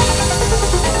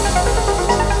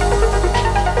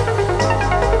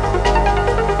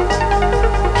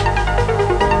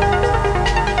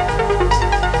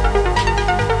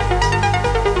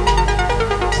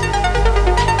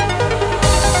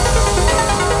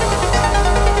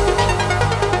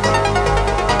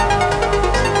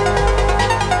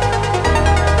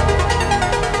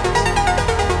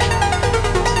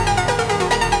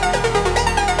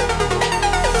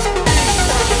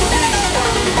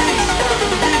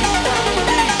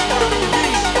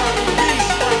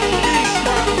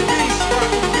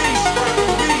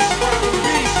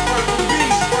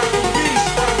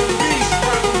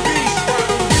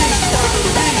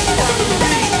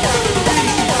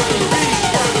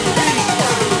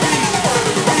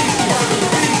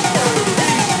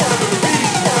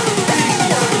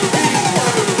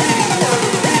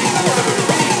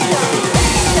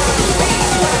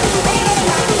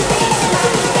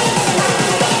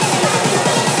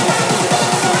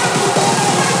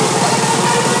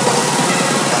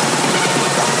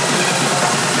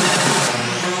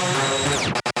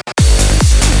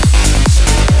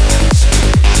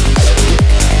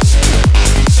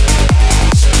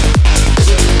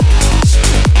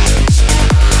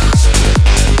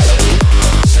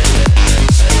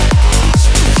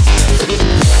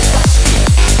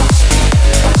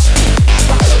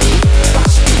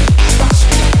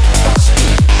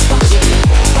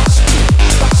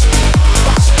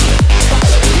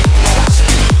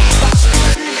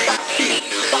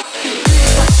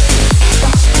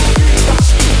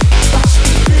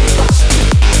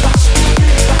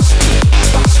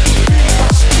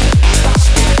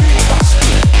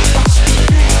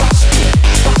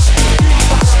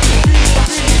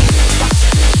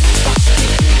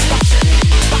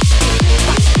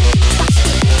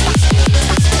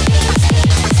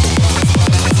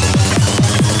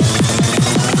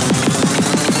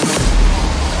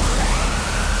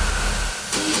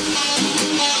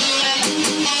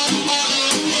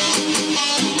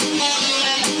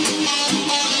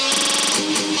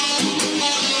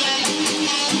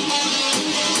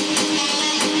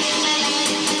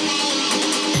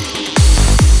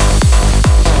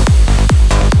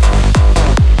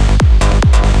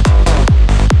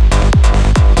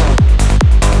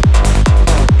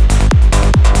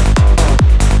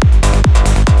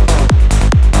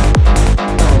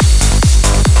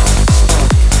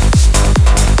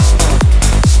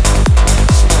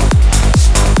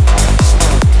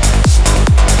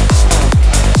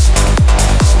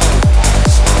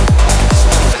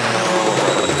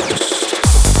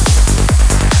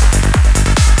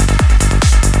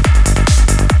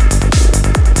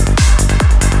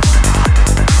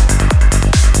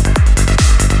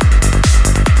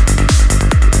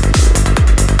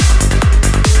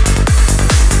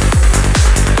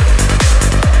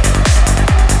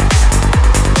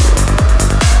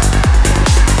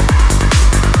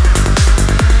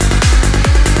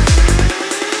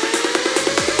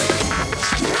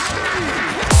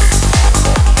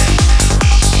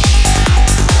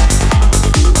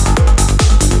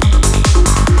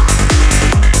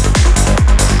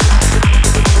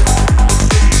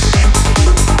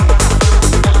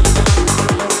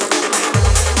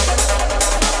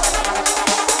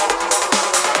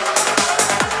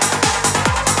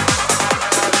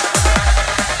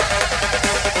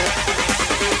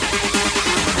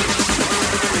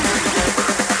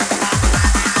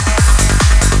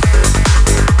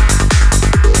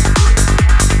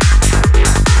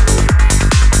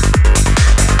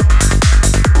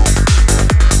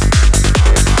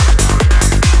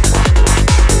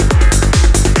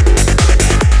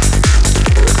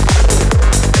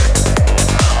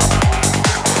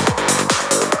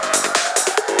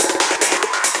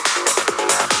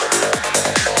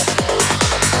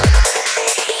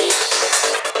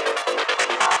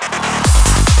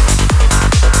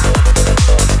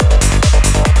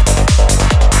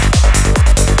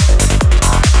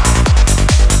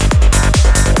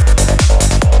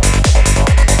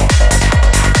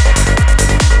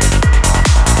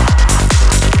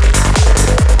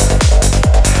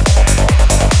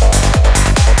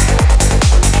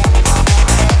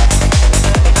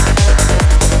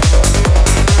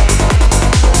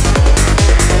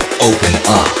 Open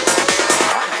up.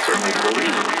 Certainly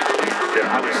believe that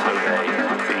I would someday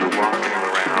be walking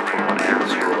around from one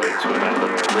asteroid to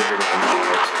another, living on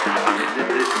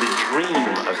Mars. dream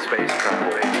of space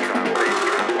travel,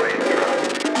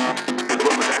 with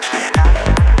what was actually happening.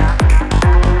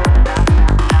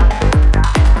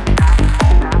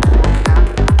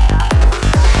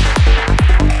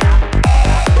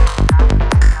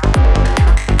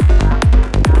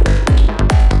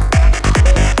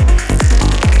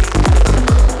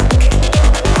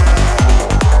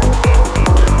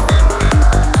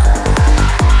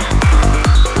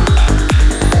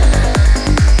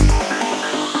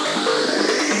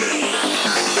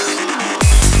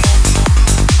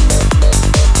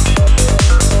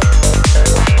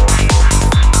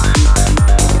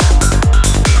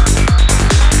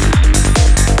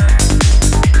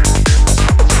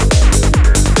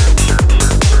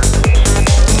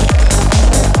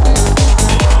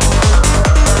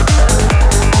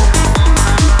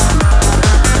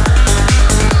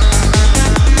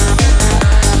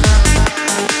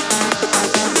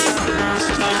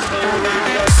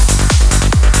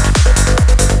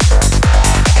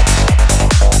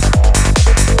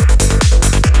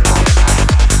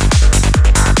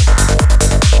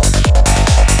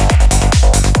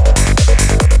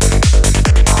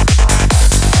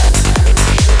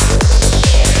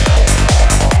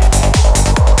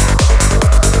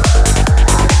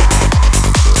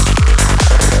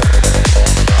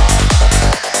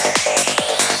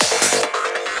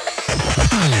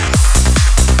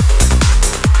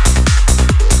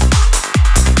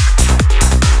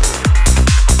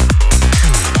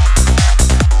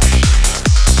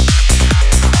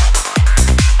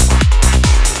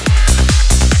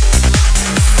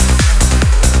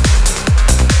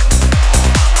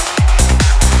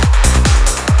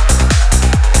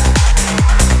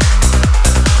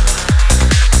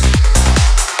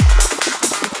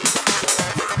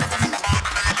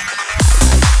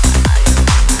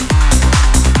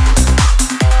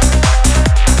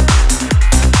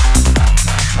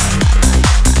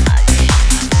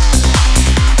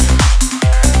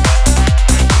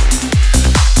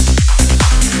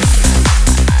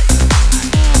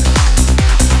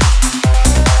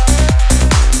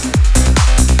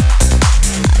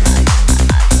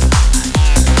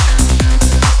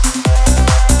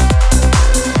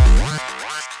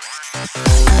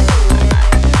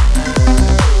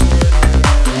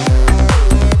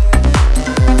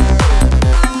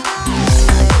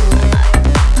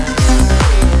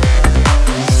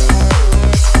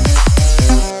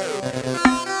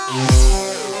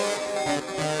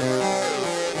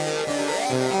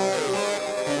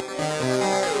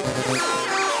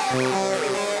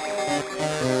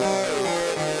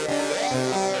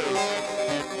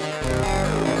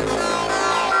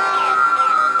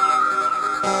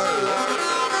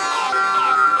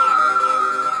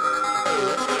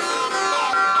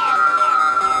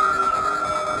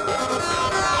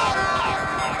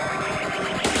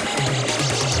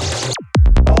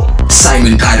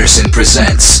 Simon Patterson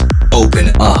presents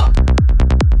Open Up.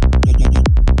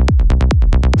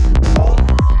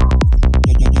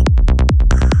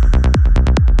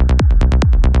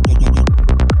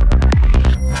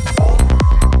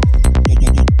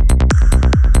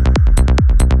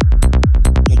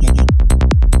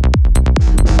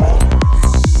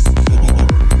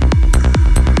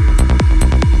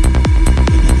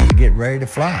 Get ready to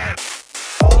fly.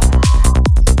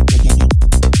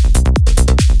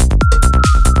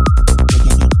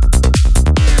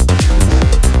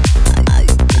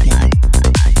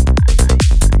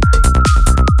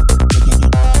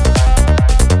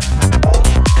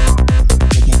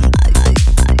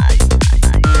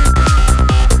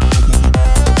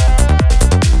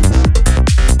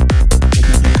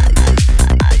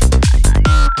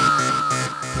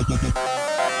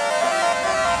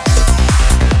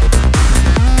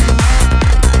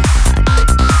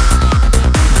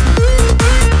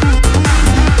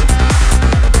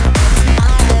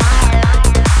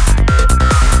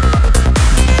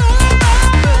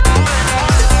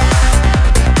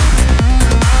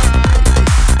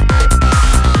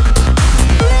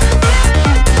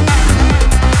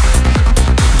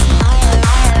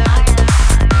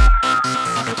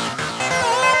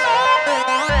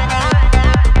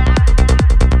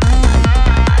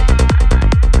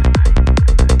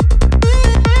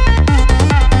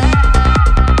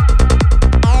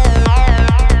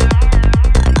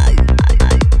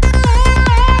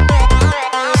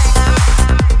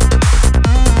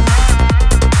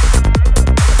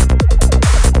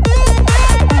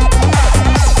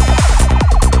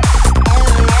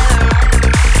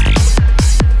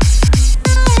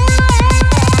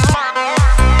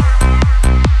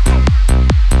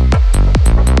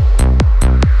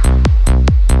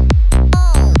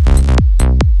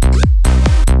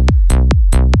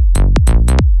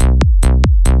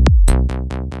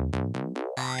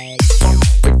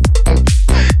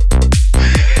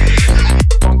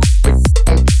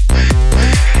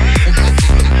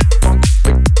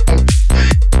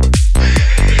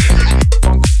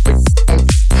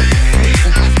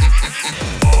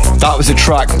 was a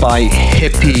track by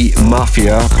Hippie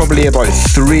Mafia, probably about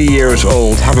 3 years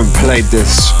old. Haven't played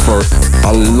this for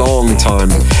a long time.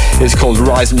 It's called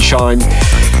Rise and Shine.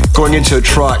 Going into a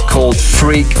track called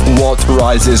Freak What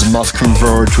Rises Must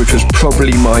Converge, which was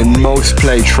probably my most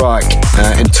played track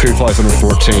in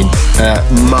 2014.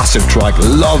 Massive track.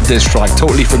 Love this track.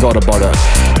 Totally forgot about it.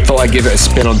 Thought I'd give it a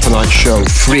spin on tonight's show.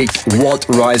 Freak What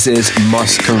Rises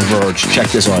Must Converge.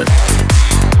 Check this out.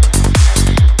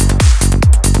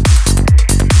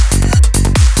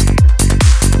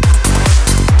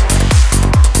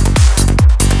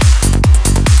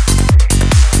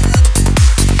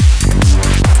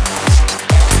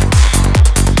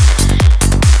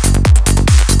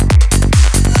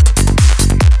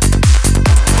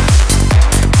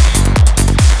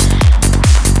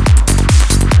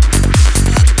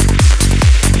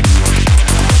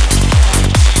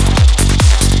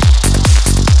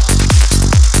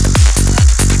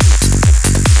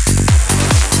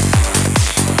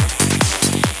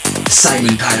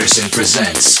 Simon Patterson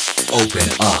presents Open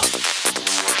Up.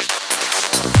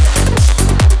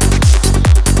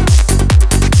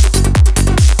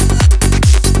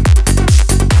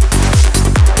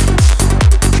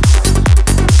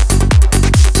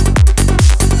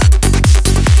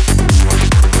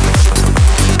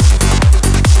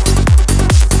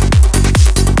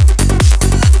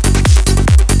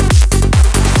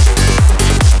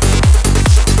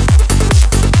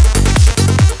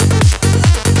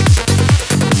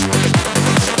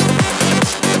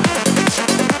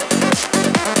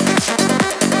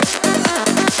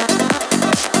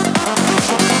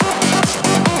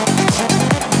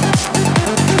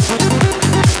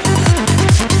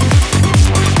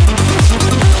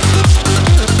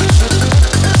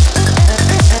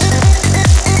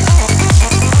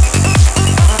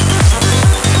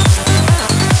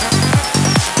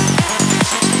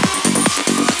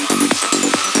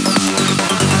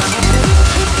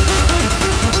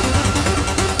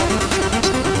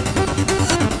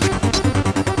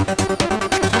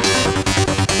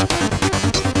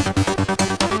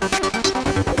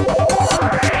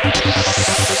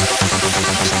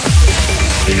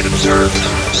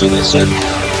 So they said,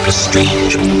 a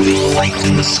strange moving light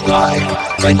in the sky,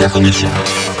 by definition.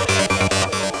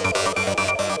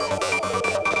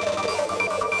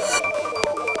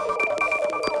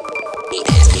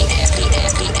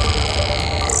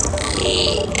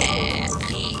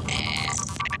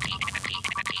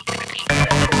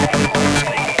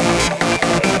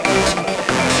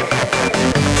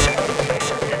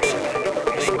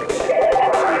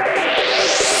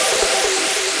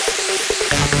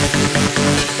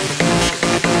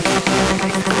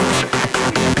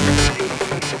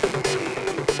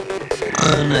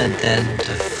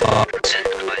 Unidentified.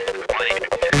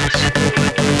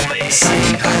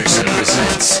 Simon Patterson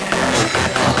presents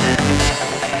Open Up.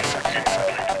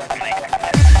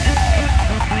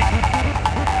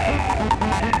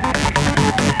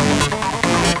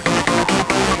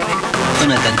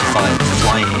 Unidentified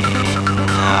flying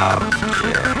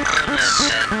object.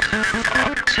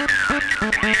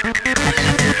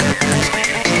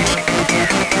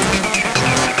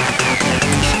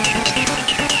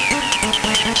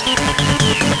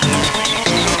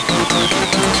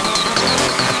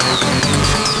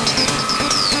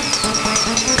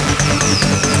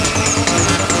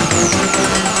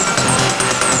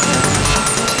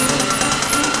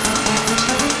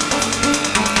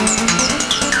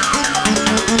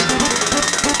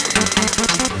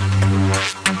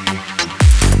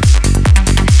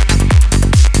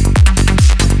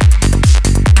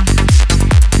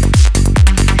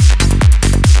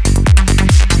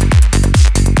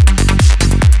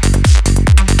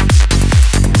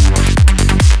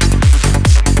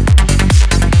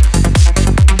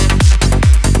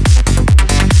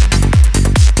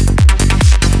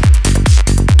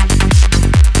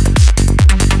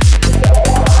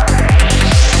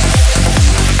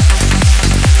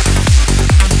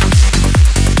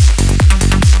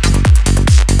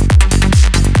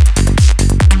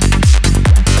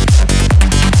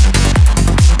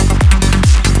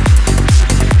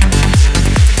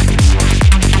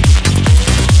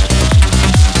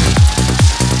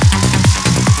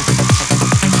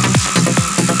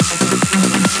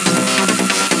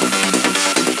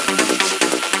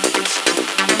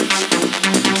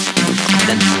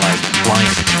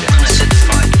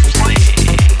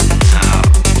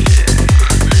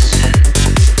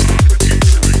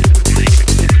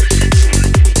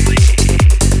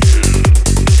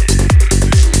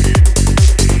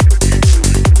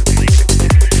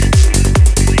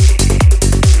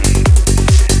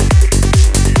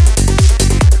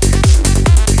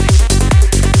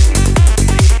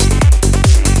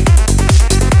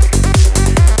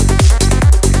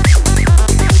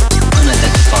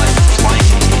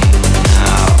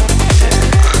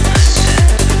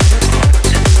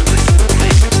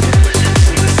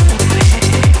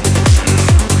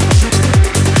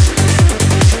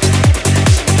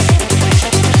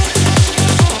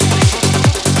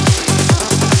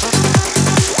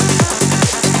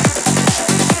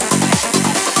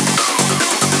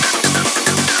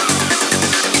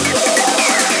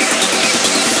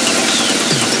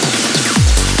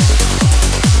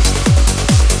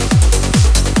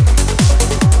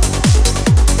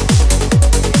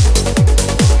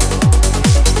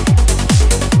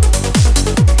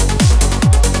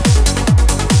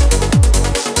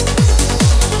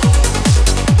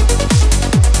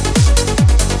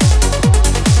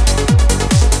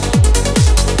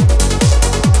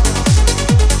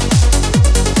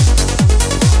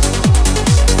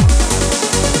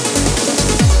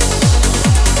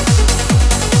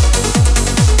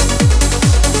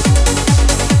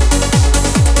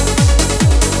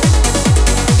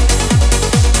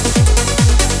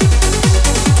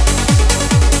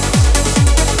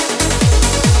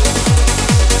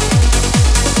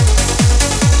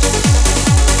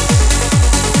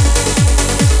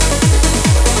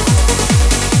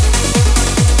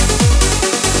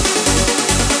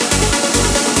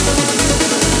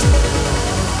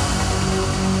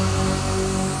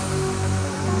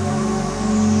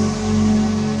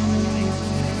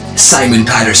 Simon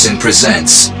Patterson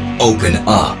presents Open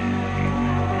Up.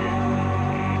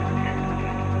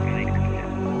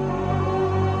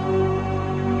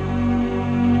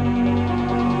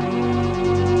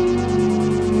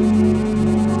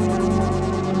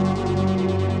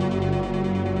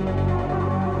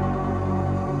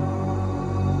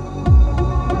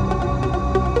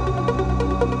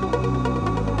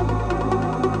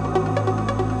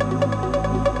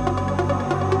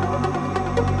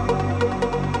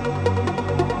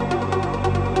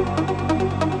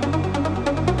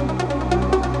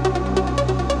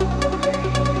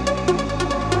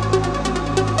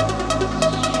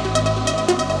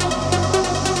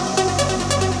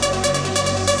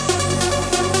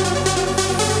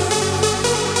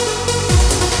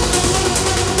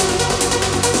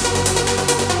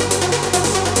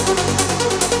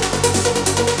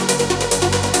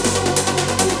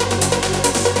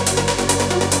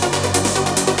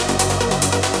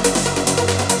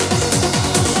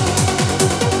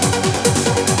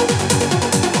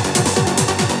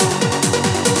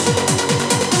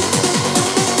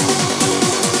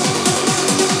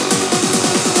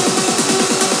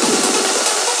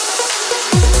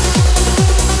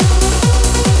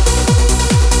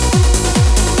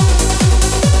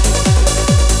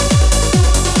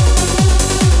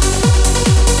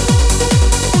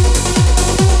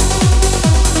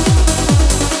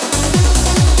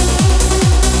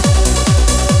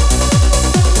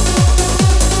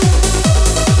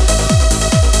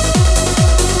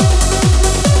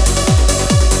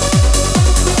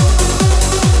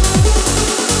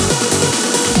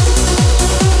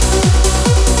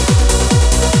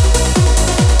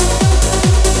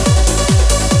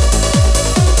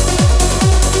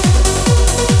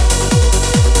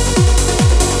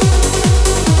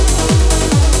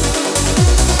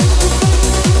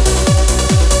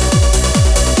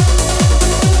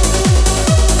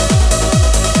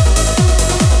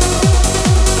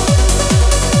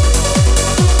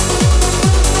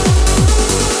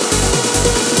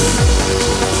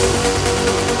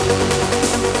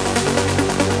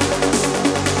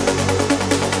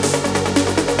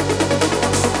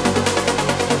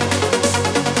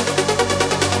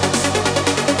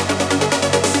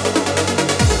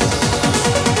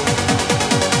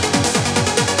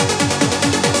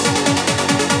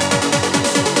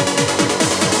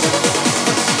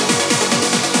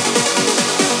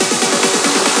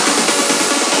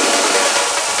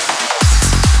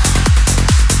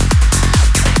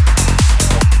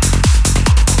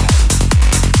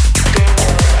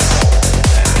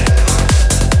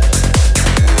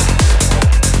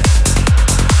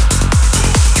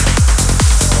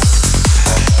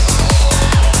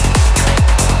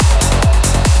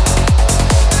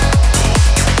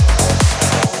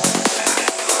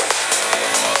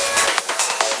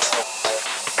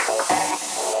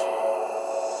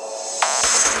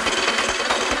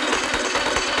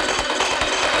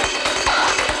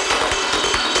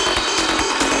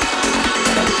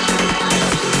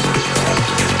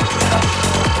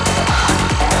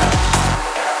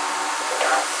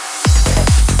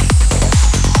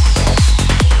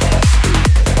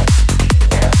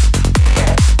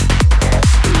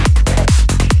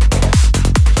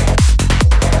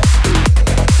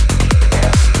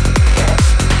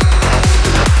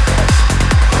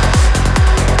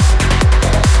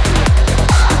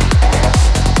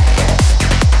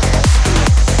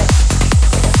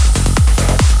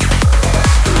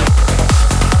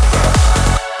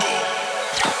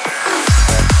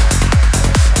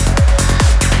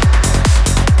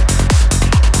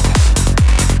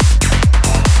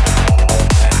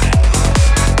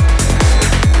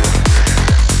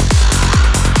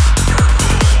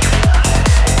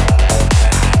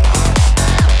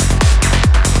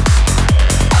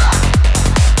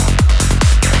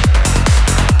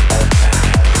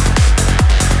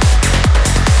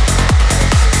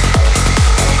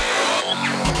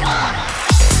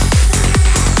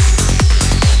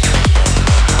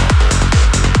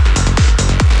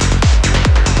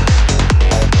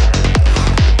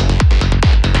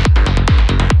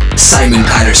 Simon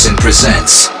Patterson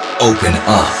presents Open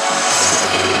Up.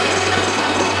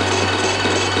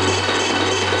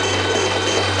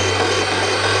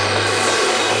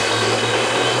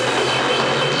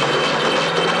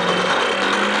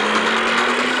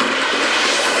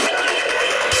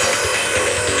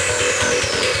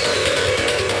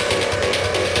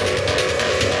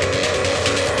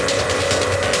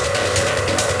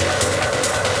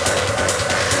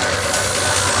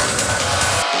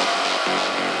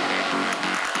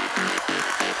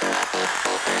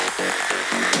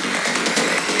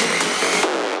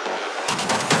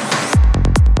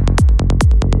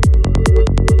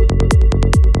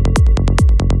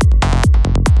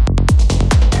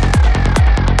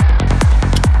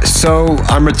 So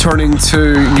I'm returning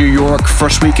to New York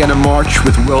first weekend in March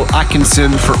with Will Atkinson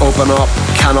for Open Up.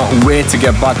 Cannot wait to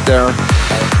get back there.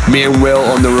 Me and Will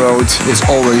on the road is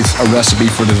always a recipe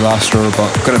for disaster,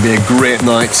 but going to be a great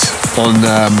night on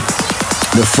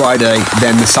the Friday.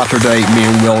 Then the Saturday, me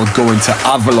and Will going to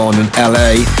Avalon in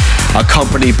LA,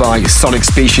 accompanied by Sonic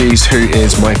Species, who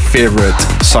is my favorite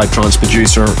psytrance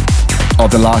producer of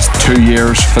the last 2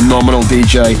 years. Phenomenal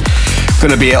DJ.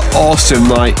 Gonna be an awesome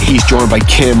night. He's joined by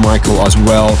Kim Michael as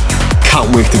well. Can't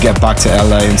wait to get back to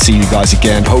LA and see you guys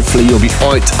again. Hopefully you'll be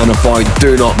out and about.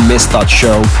 Do not miss that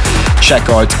show. Check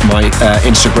out my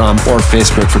Instagram or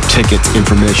Facebook for ticket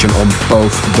information on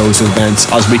both those events.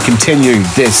 As we continue,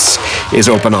 this is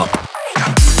Open Up.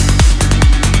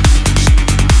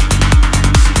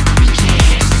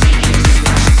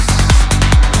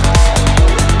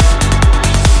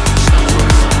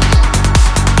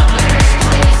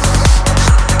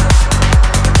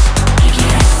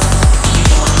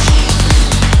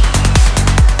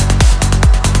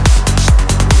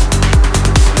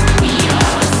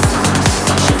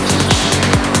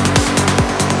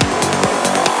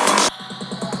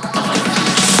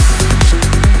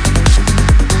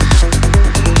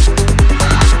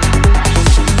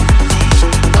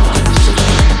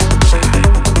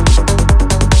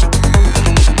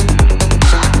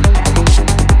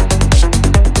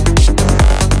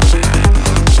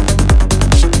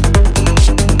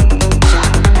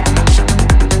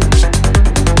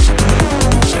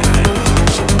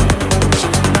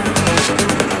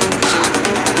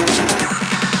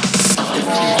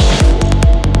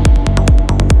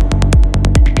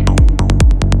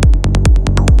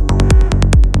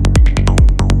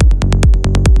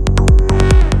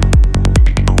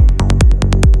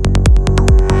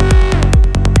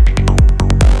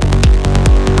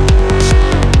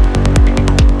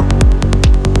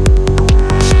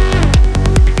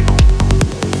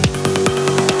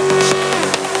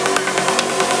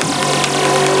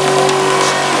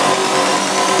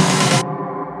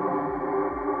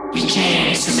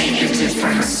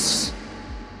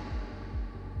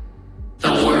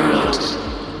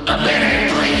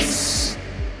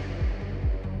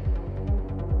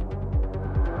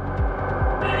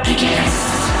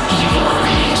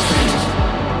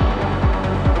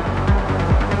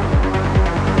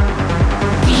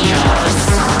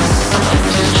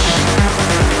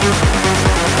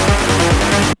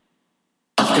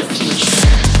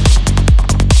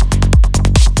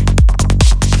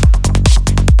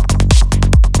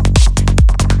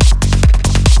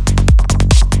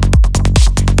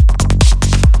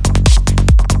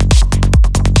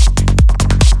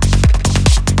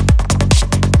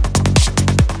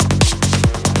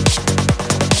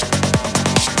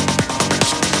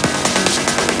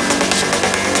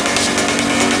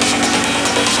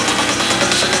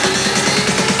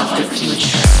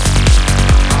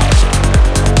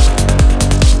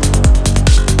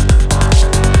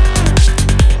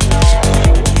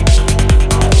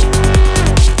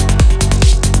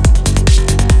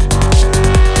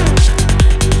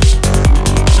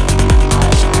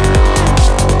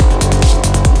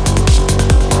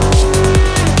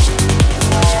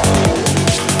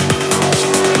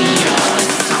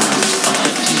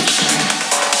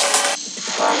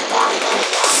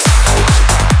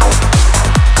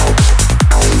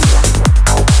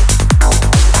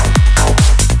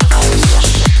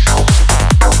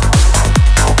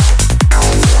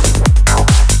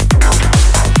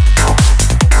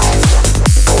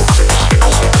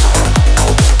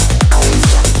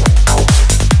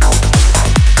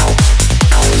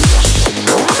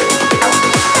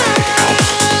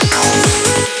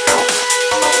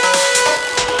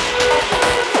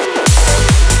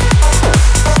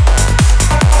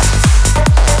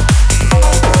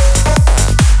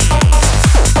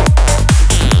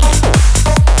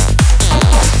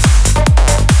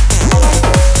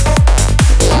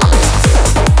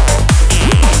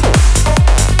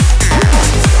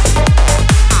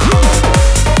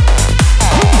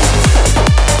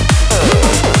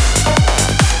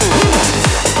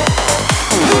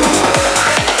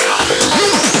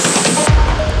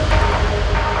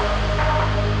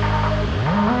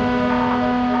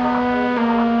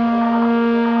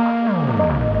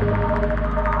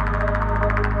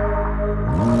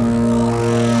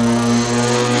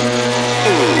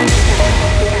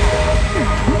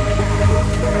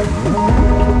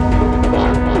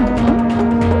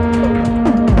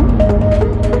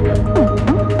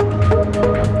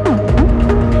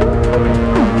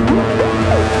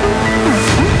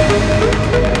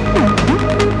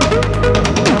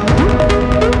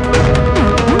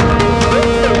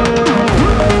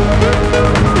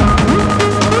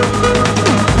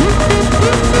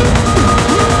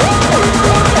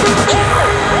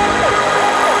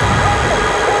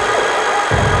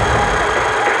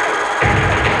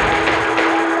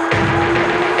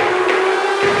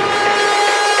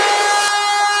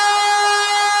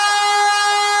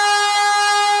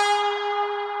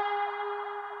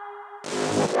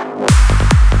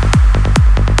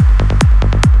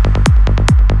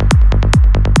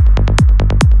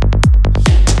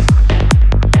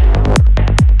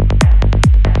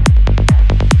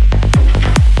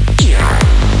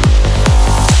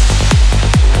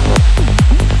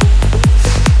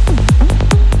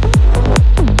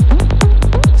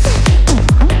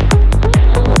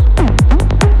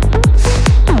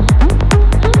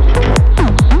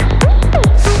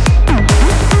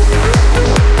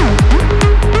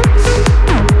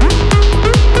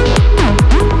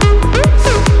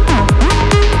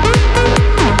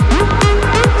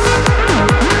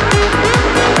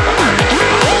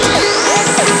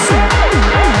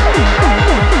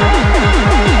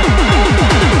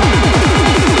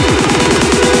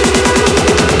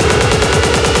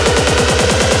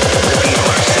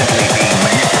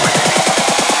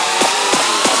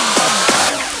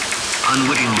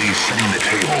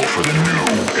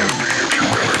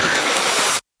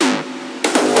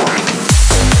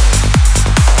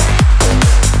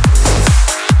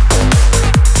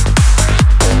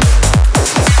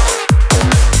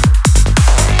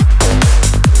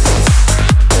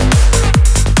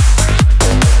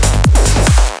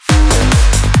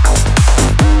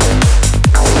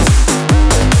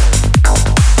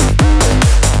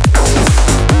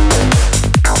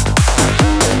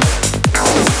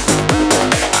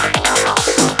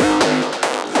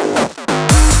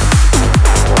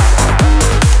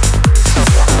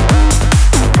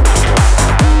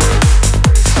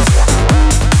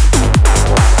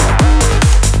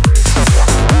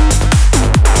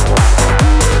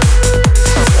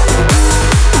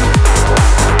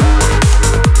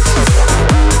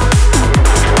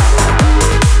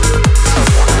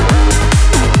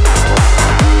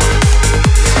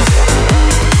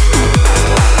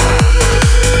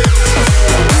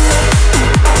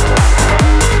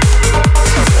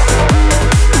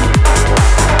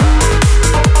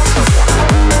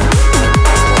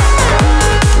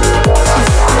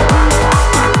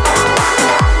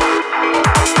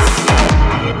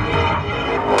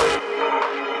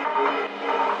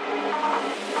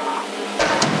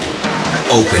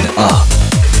 Open Up.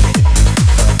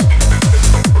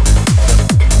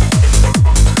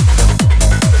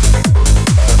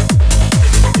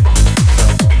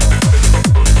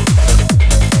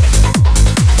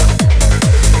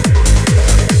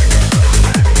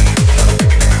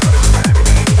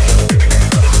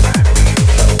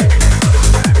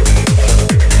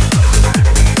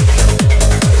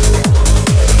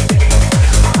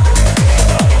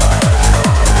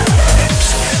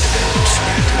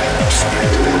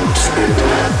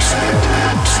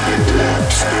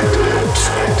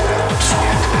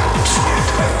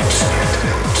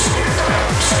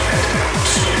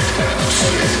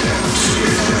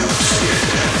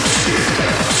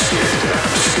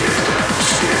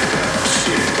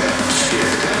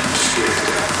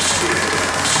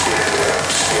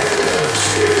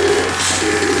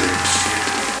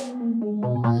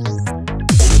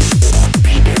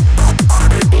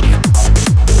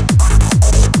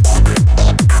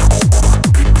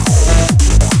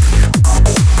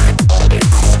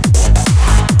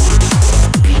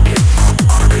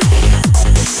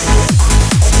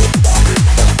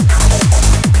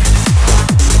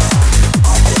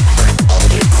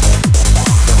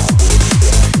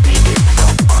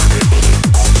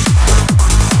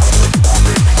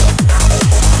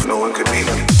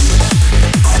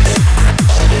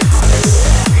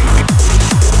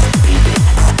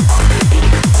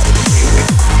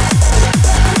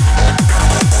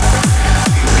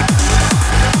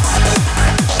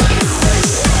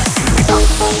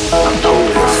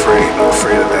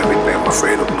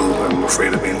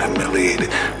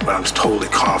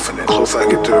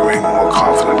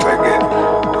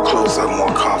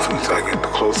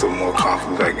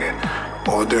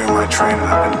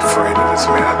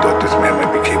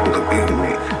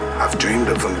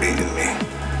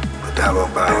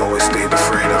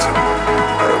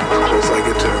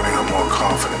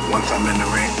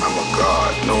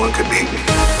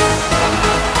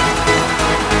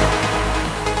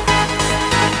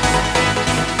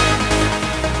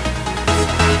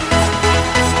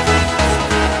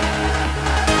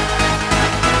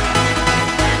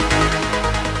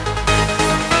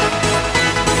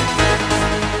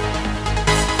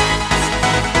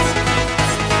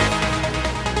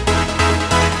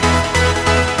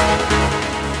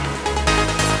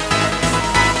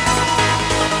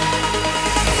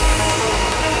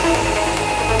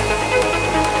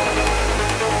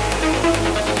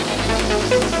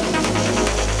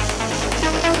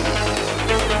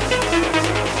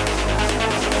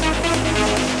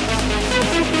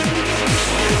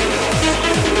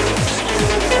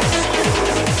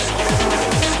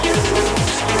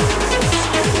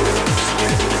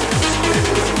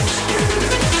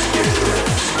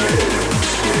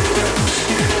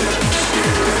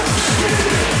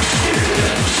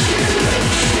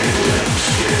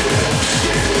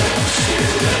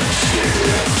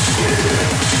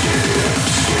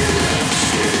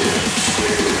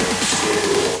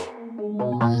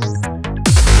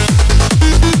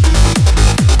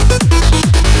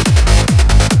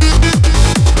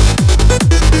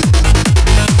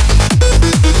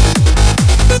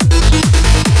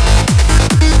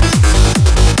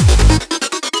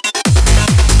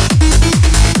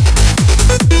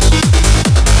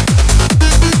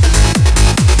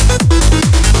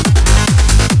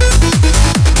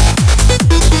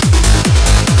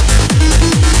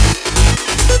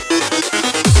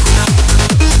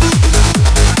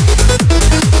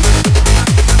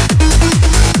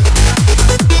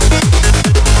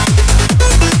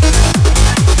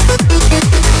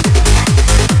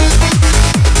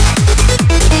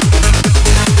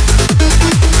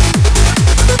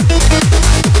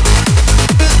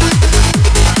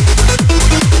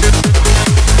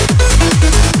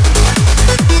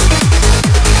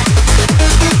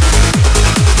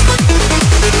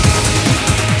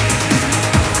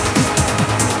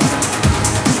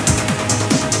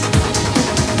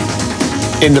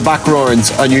 In the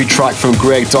background, a new track from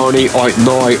Greg Downey out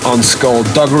now on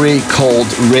Skullduggery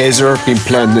called Razor. Been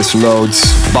playing this loads.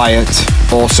 Buy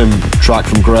it. Awesome track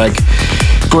from Greg.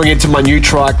 Going into my new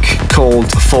track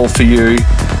called Fall For You,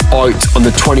 out on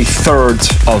the 23rd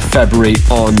of February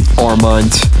on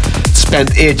Armand.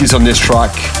 Spent ages on this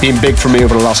track, been big for me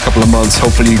over the last couple of months.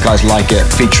 Hopefully you guys like it,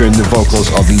 featuring the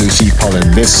vocals of Lucy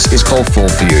Cullen. This is called Fall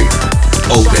For You.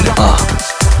 Open Up.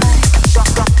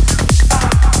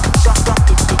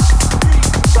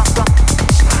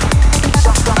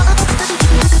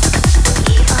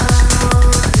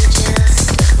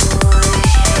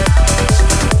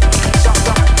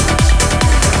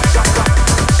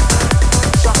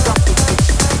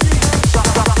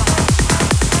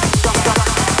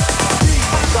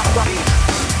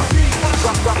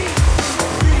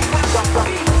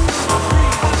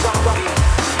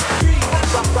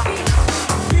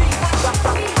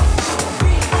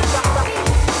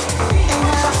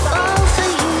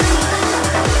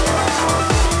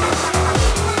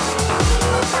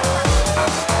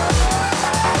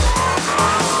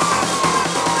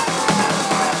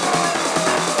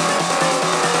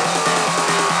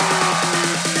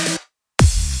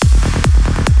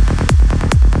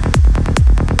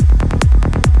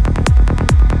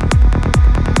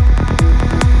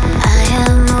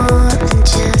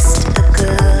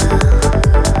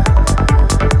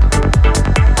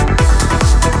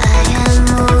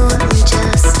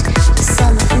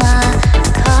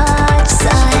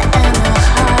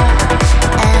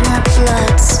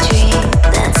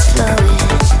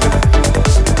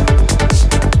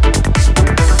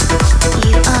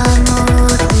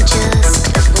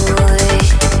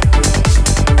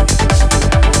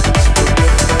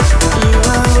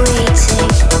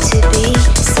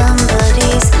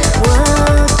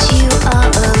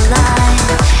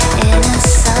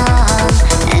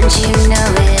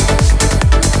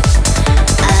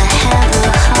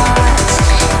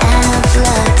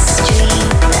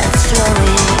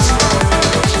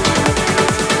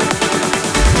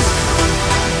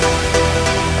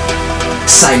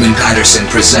 Simon Patterson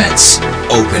presents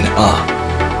Open Up.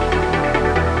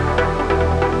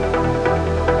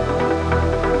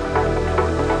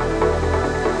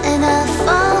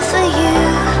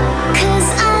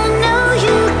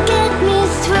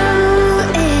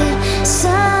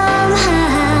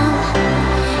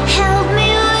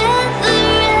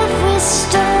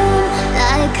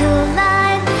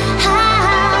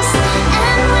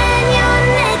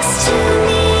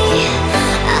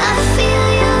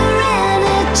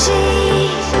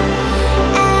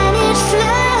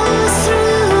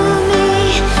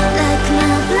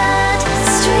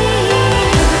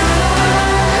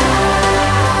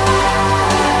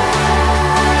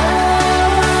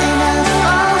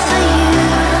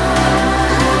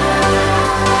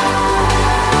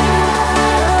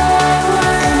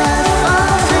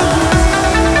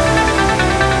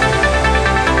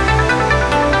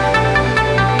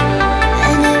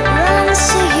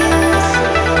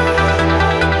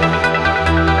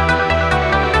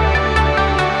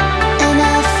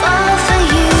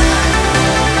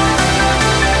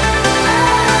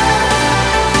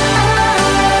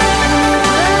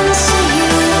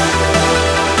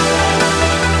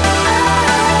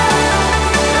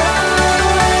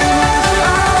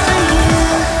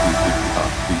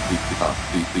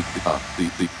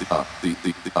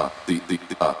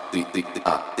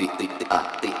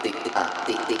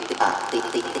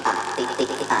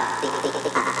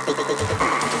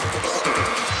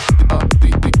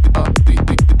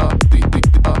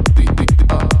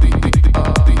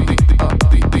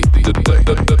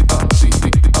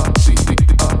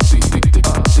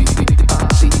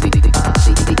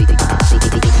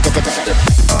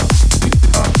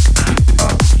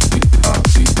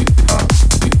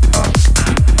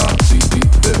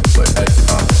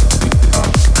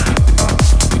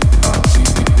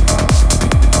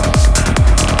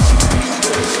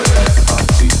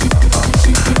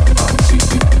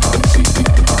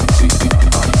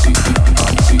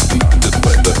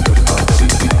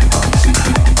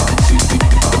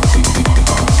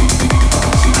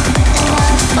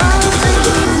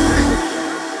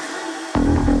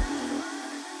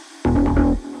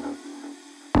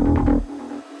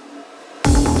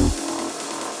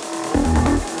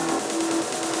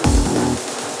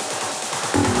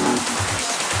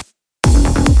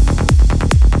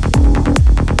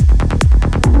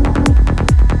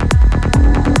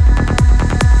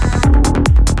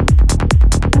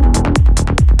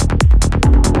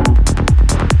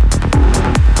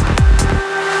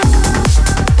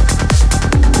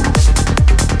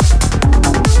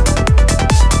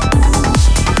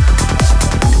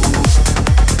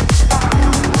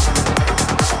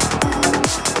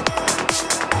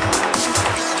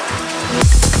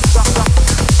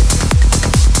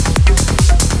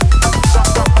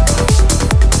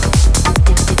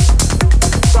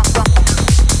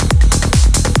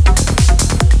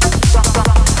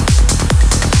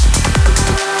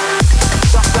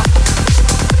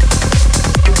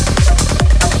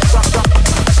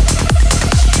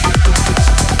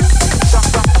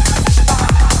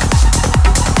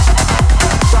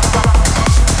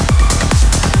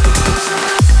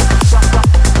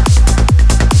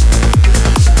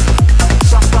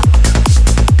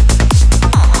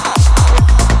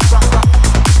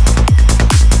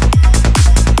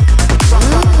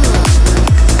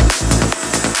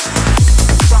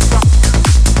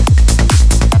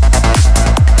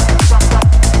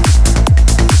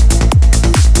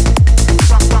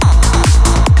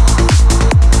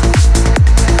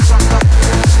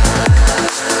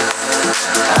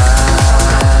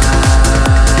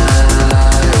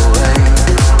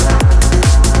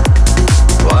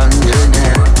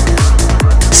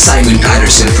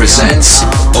 presents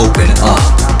Open Up.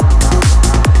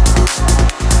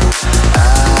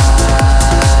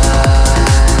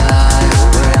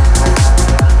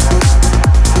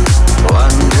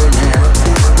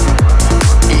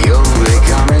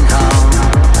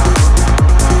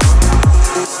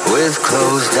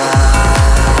 Closed eyes,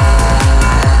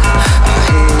 I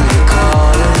hear you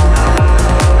calling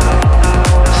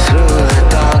through the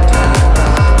darkness,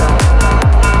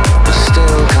 but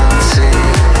still can't see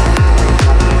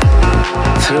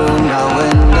through no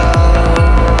window.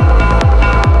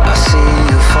 I see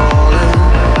you falling,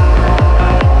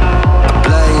 a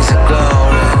blaze of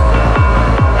glory,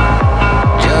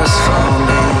 just for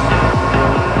me,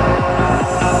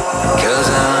 'cause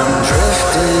I'm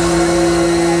drifting.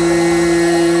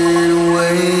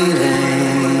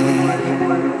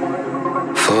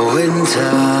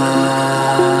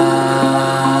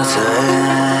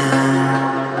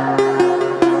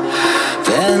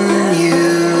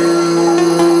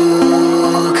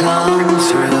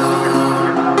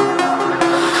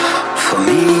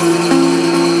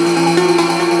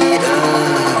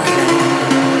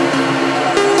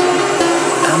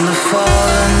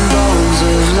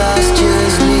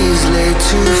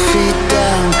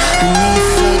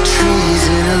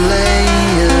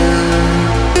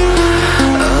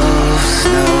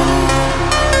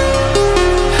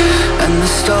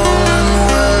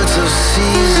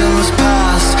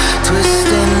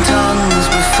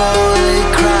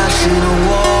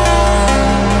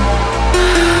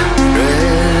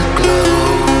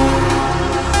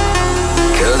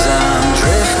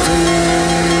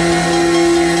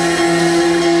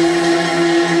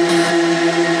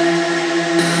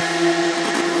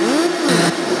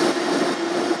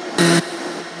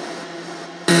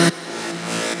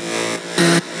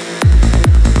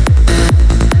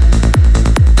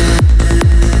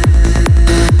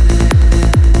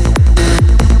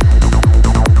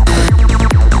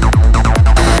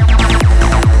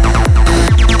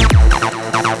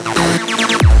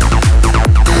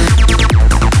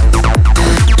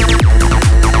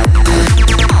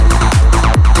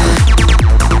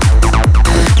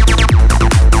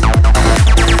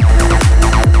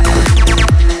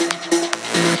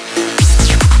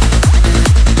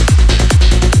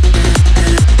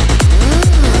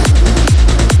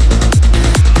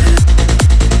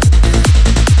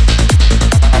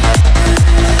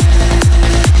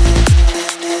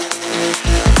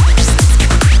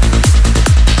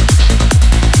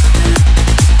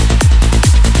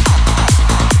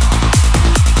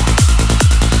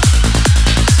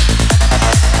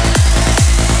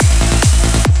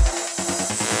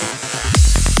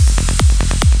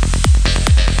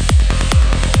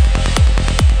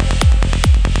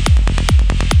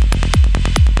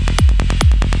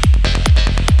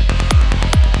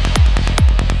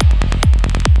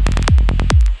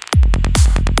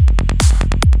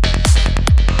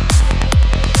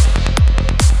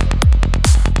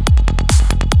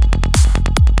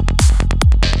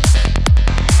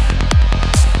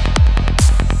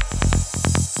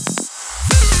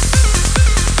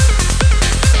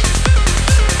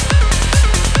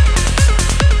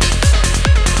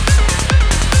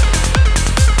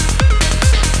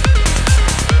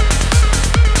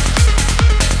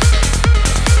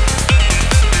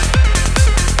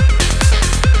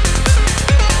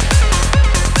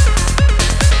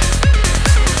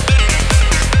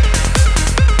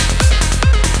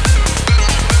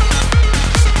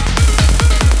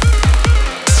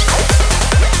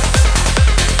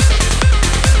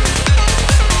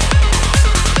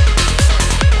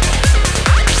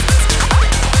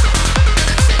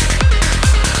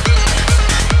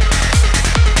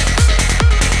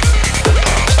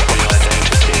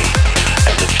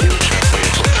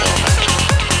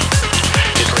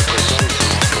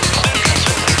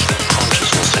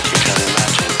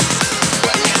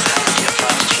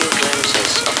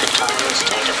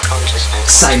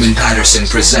 Simon Patterson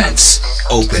presents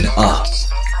Open Up.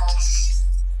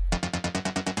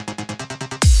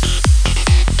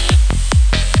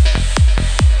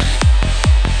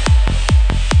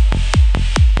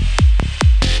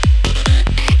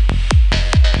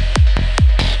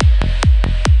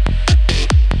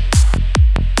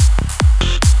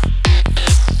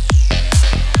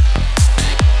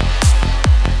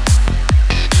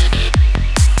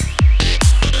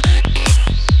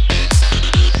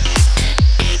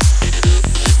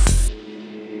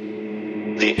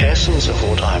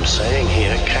 Saying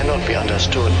here cannot be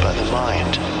understood by the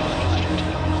mind.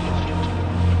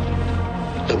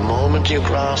 The moment you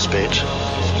grasp it,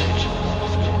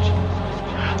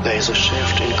 there is a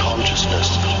shift in consciousness.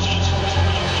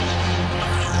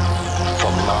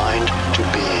 From mind to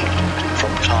being,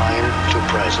 from time to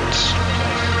presence.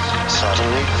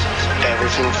 Suddenly,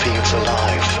 everything feels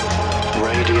alive,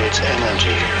 radiates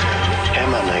energy,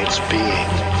 emanates being.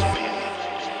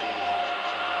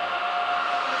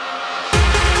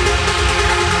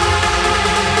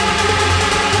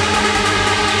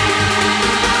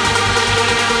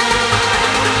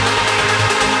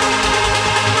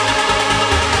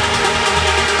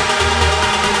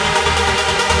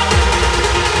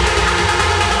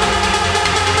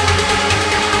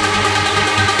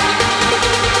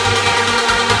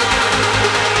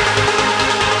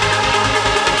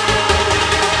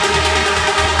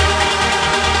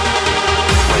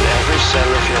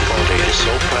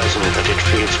 That it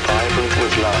feels vibrant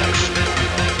with life.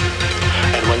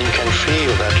 And when you can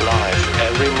feel that life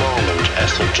every moment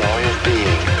as the joy of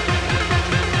being,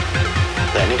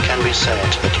 then it can be said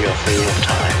that you are free of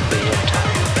time.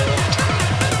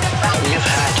 You've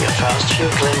had your first few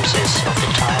glimpses of the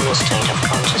timeless state of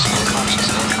consciousness.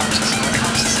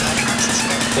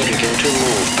 You begin to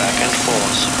move back and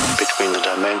forth between the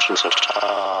dimensions of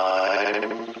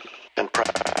time and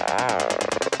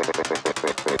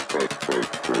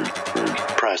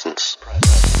presence.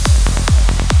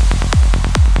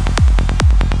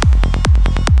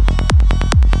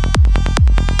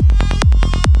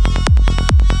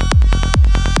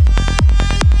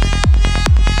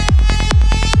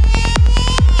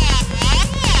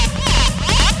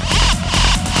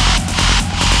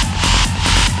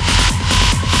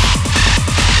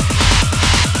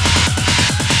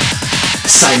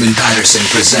 Simon Patterson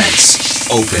presents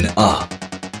Open Up.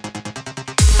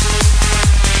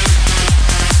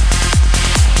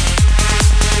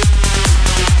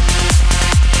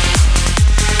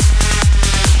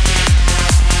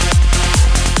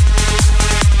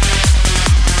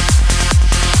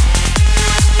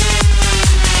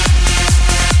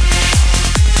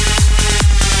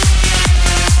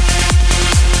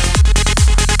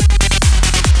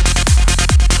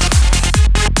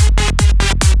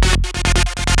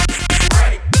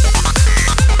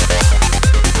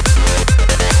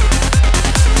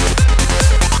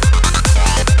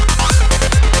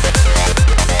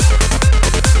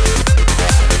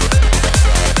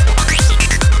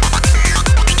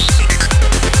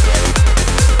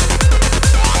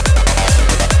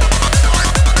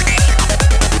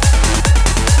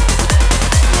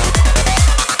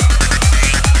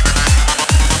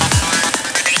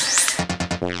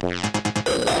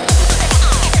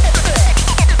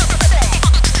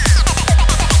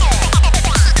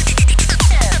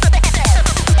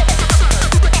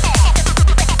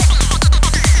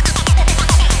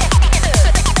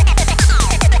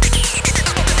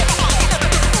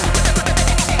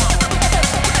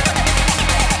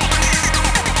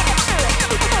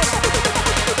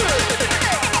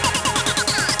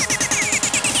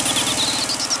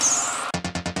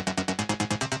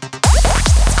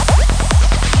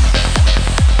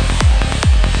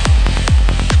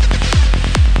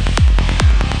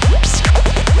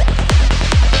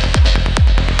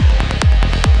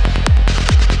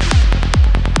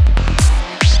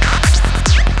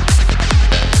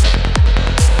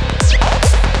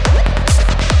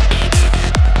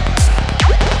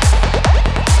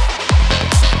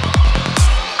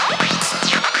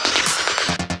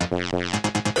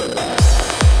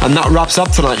 And that wraps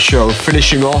up tonight's show,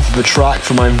 finishing off with a track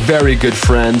from my very good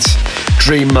friend,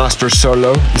 Dream Master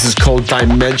Solo. This is called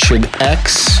Dimension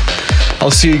X.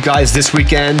 I'll see you guys this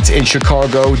weekend in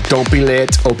Chicago. Don't be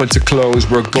late, open to close.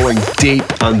 We're going deep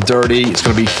and dirty. It's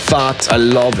going to be fat. I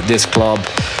love this club.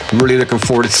 Really looking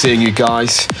forward to seeing you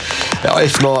guys.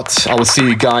 If not, I will see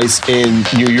you guys in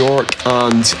New York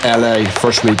and LA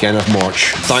first weekend of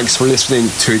March. Thanks for listening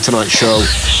to tonight's show.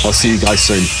 I'll see you guys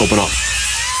soon. Open up.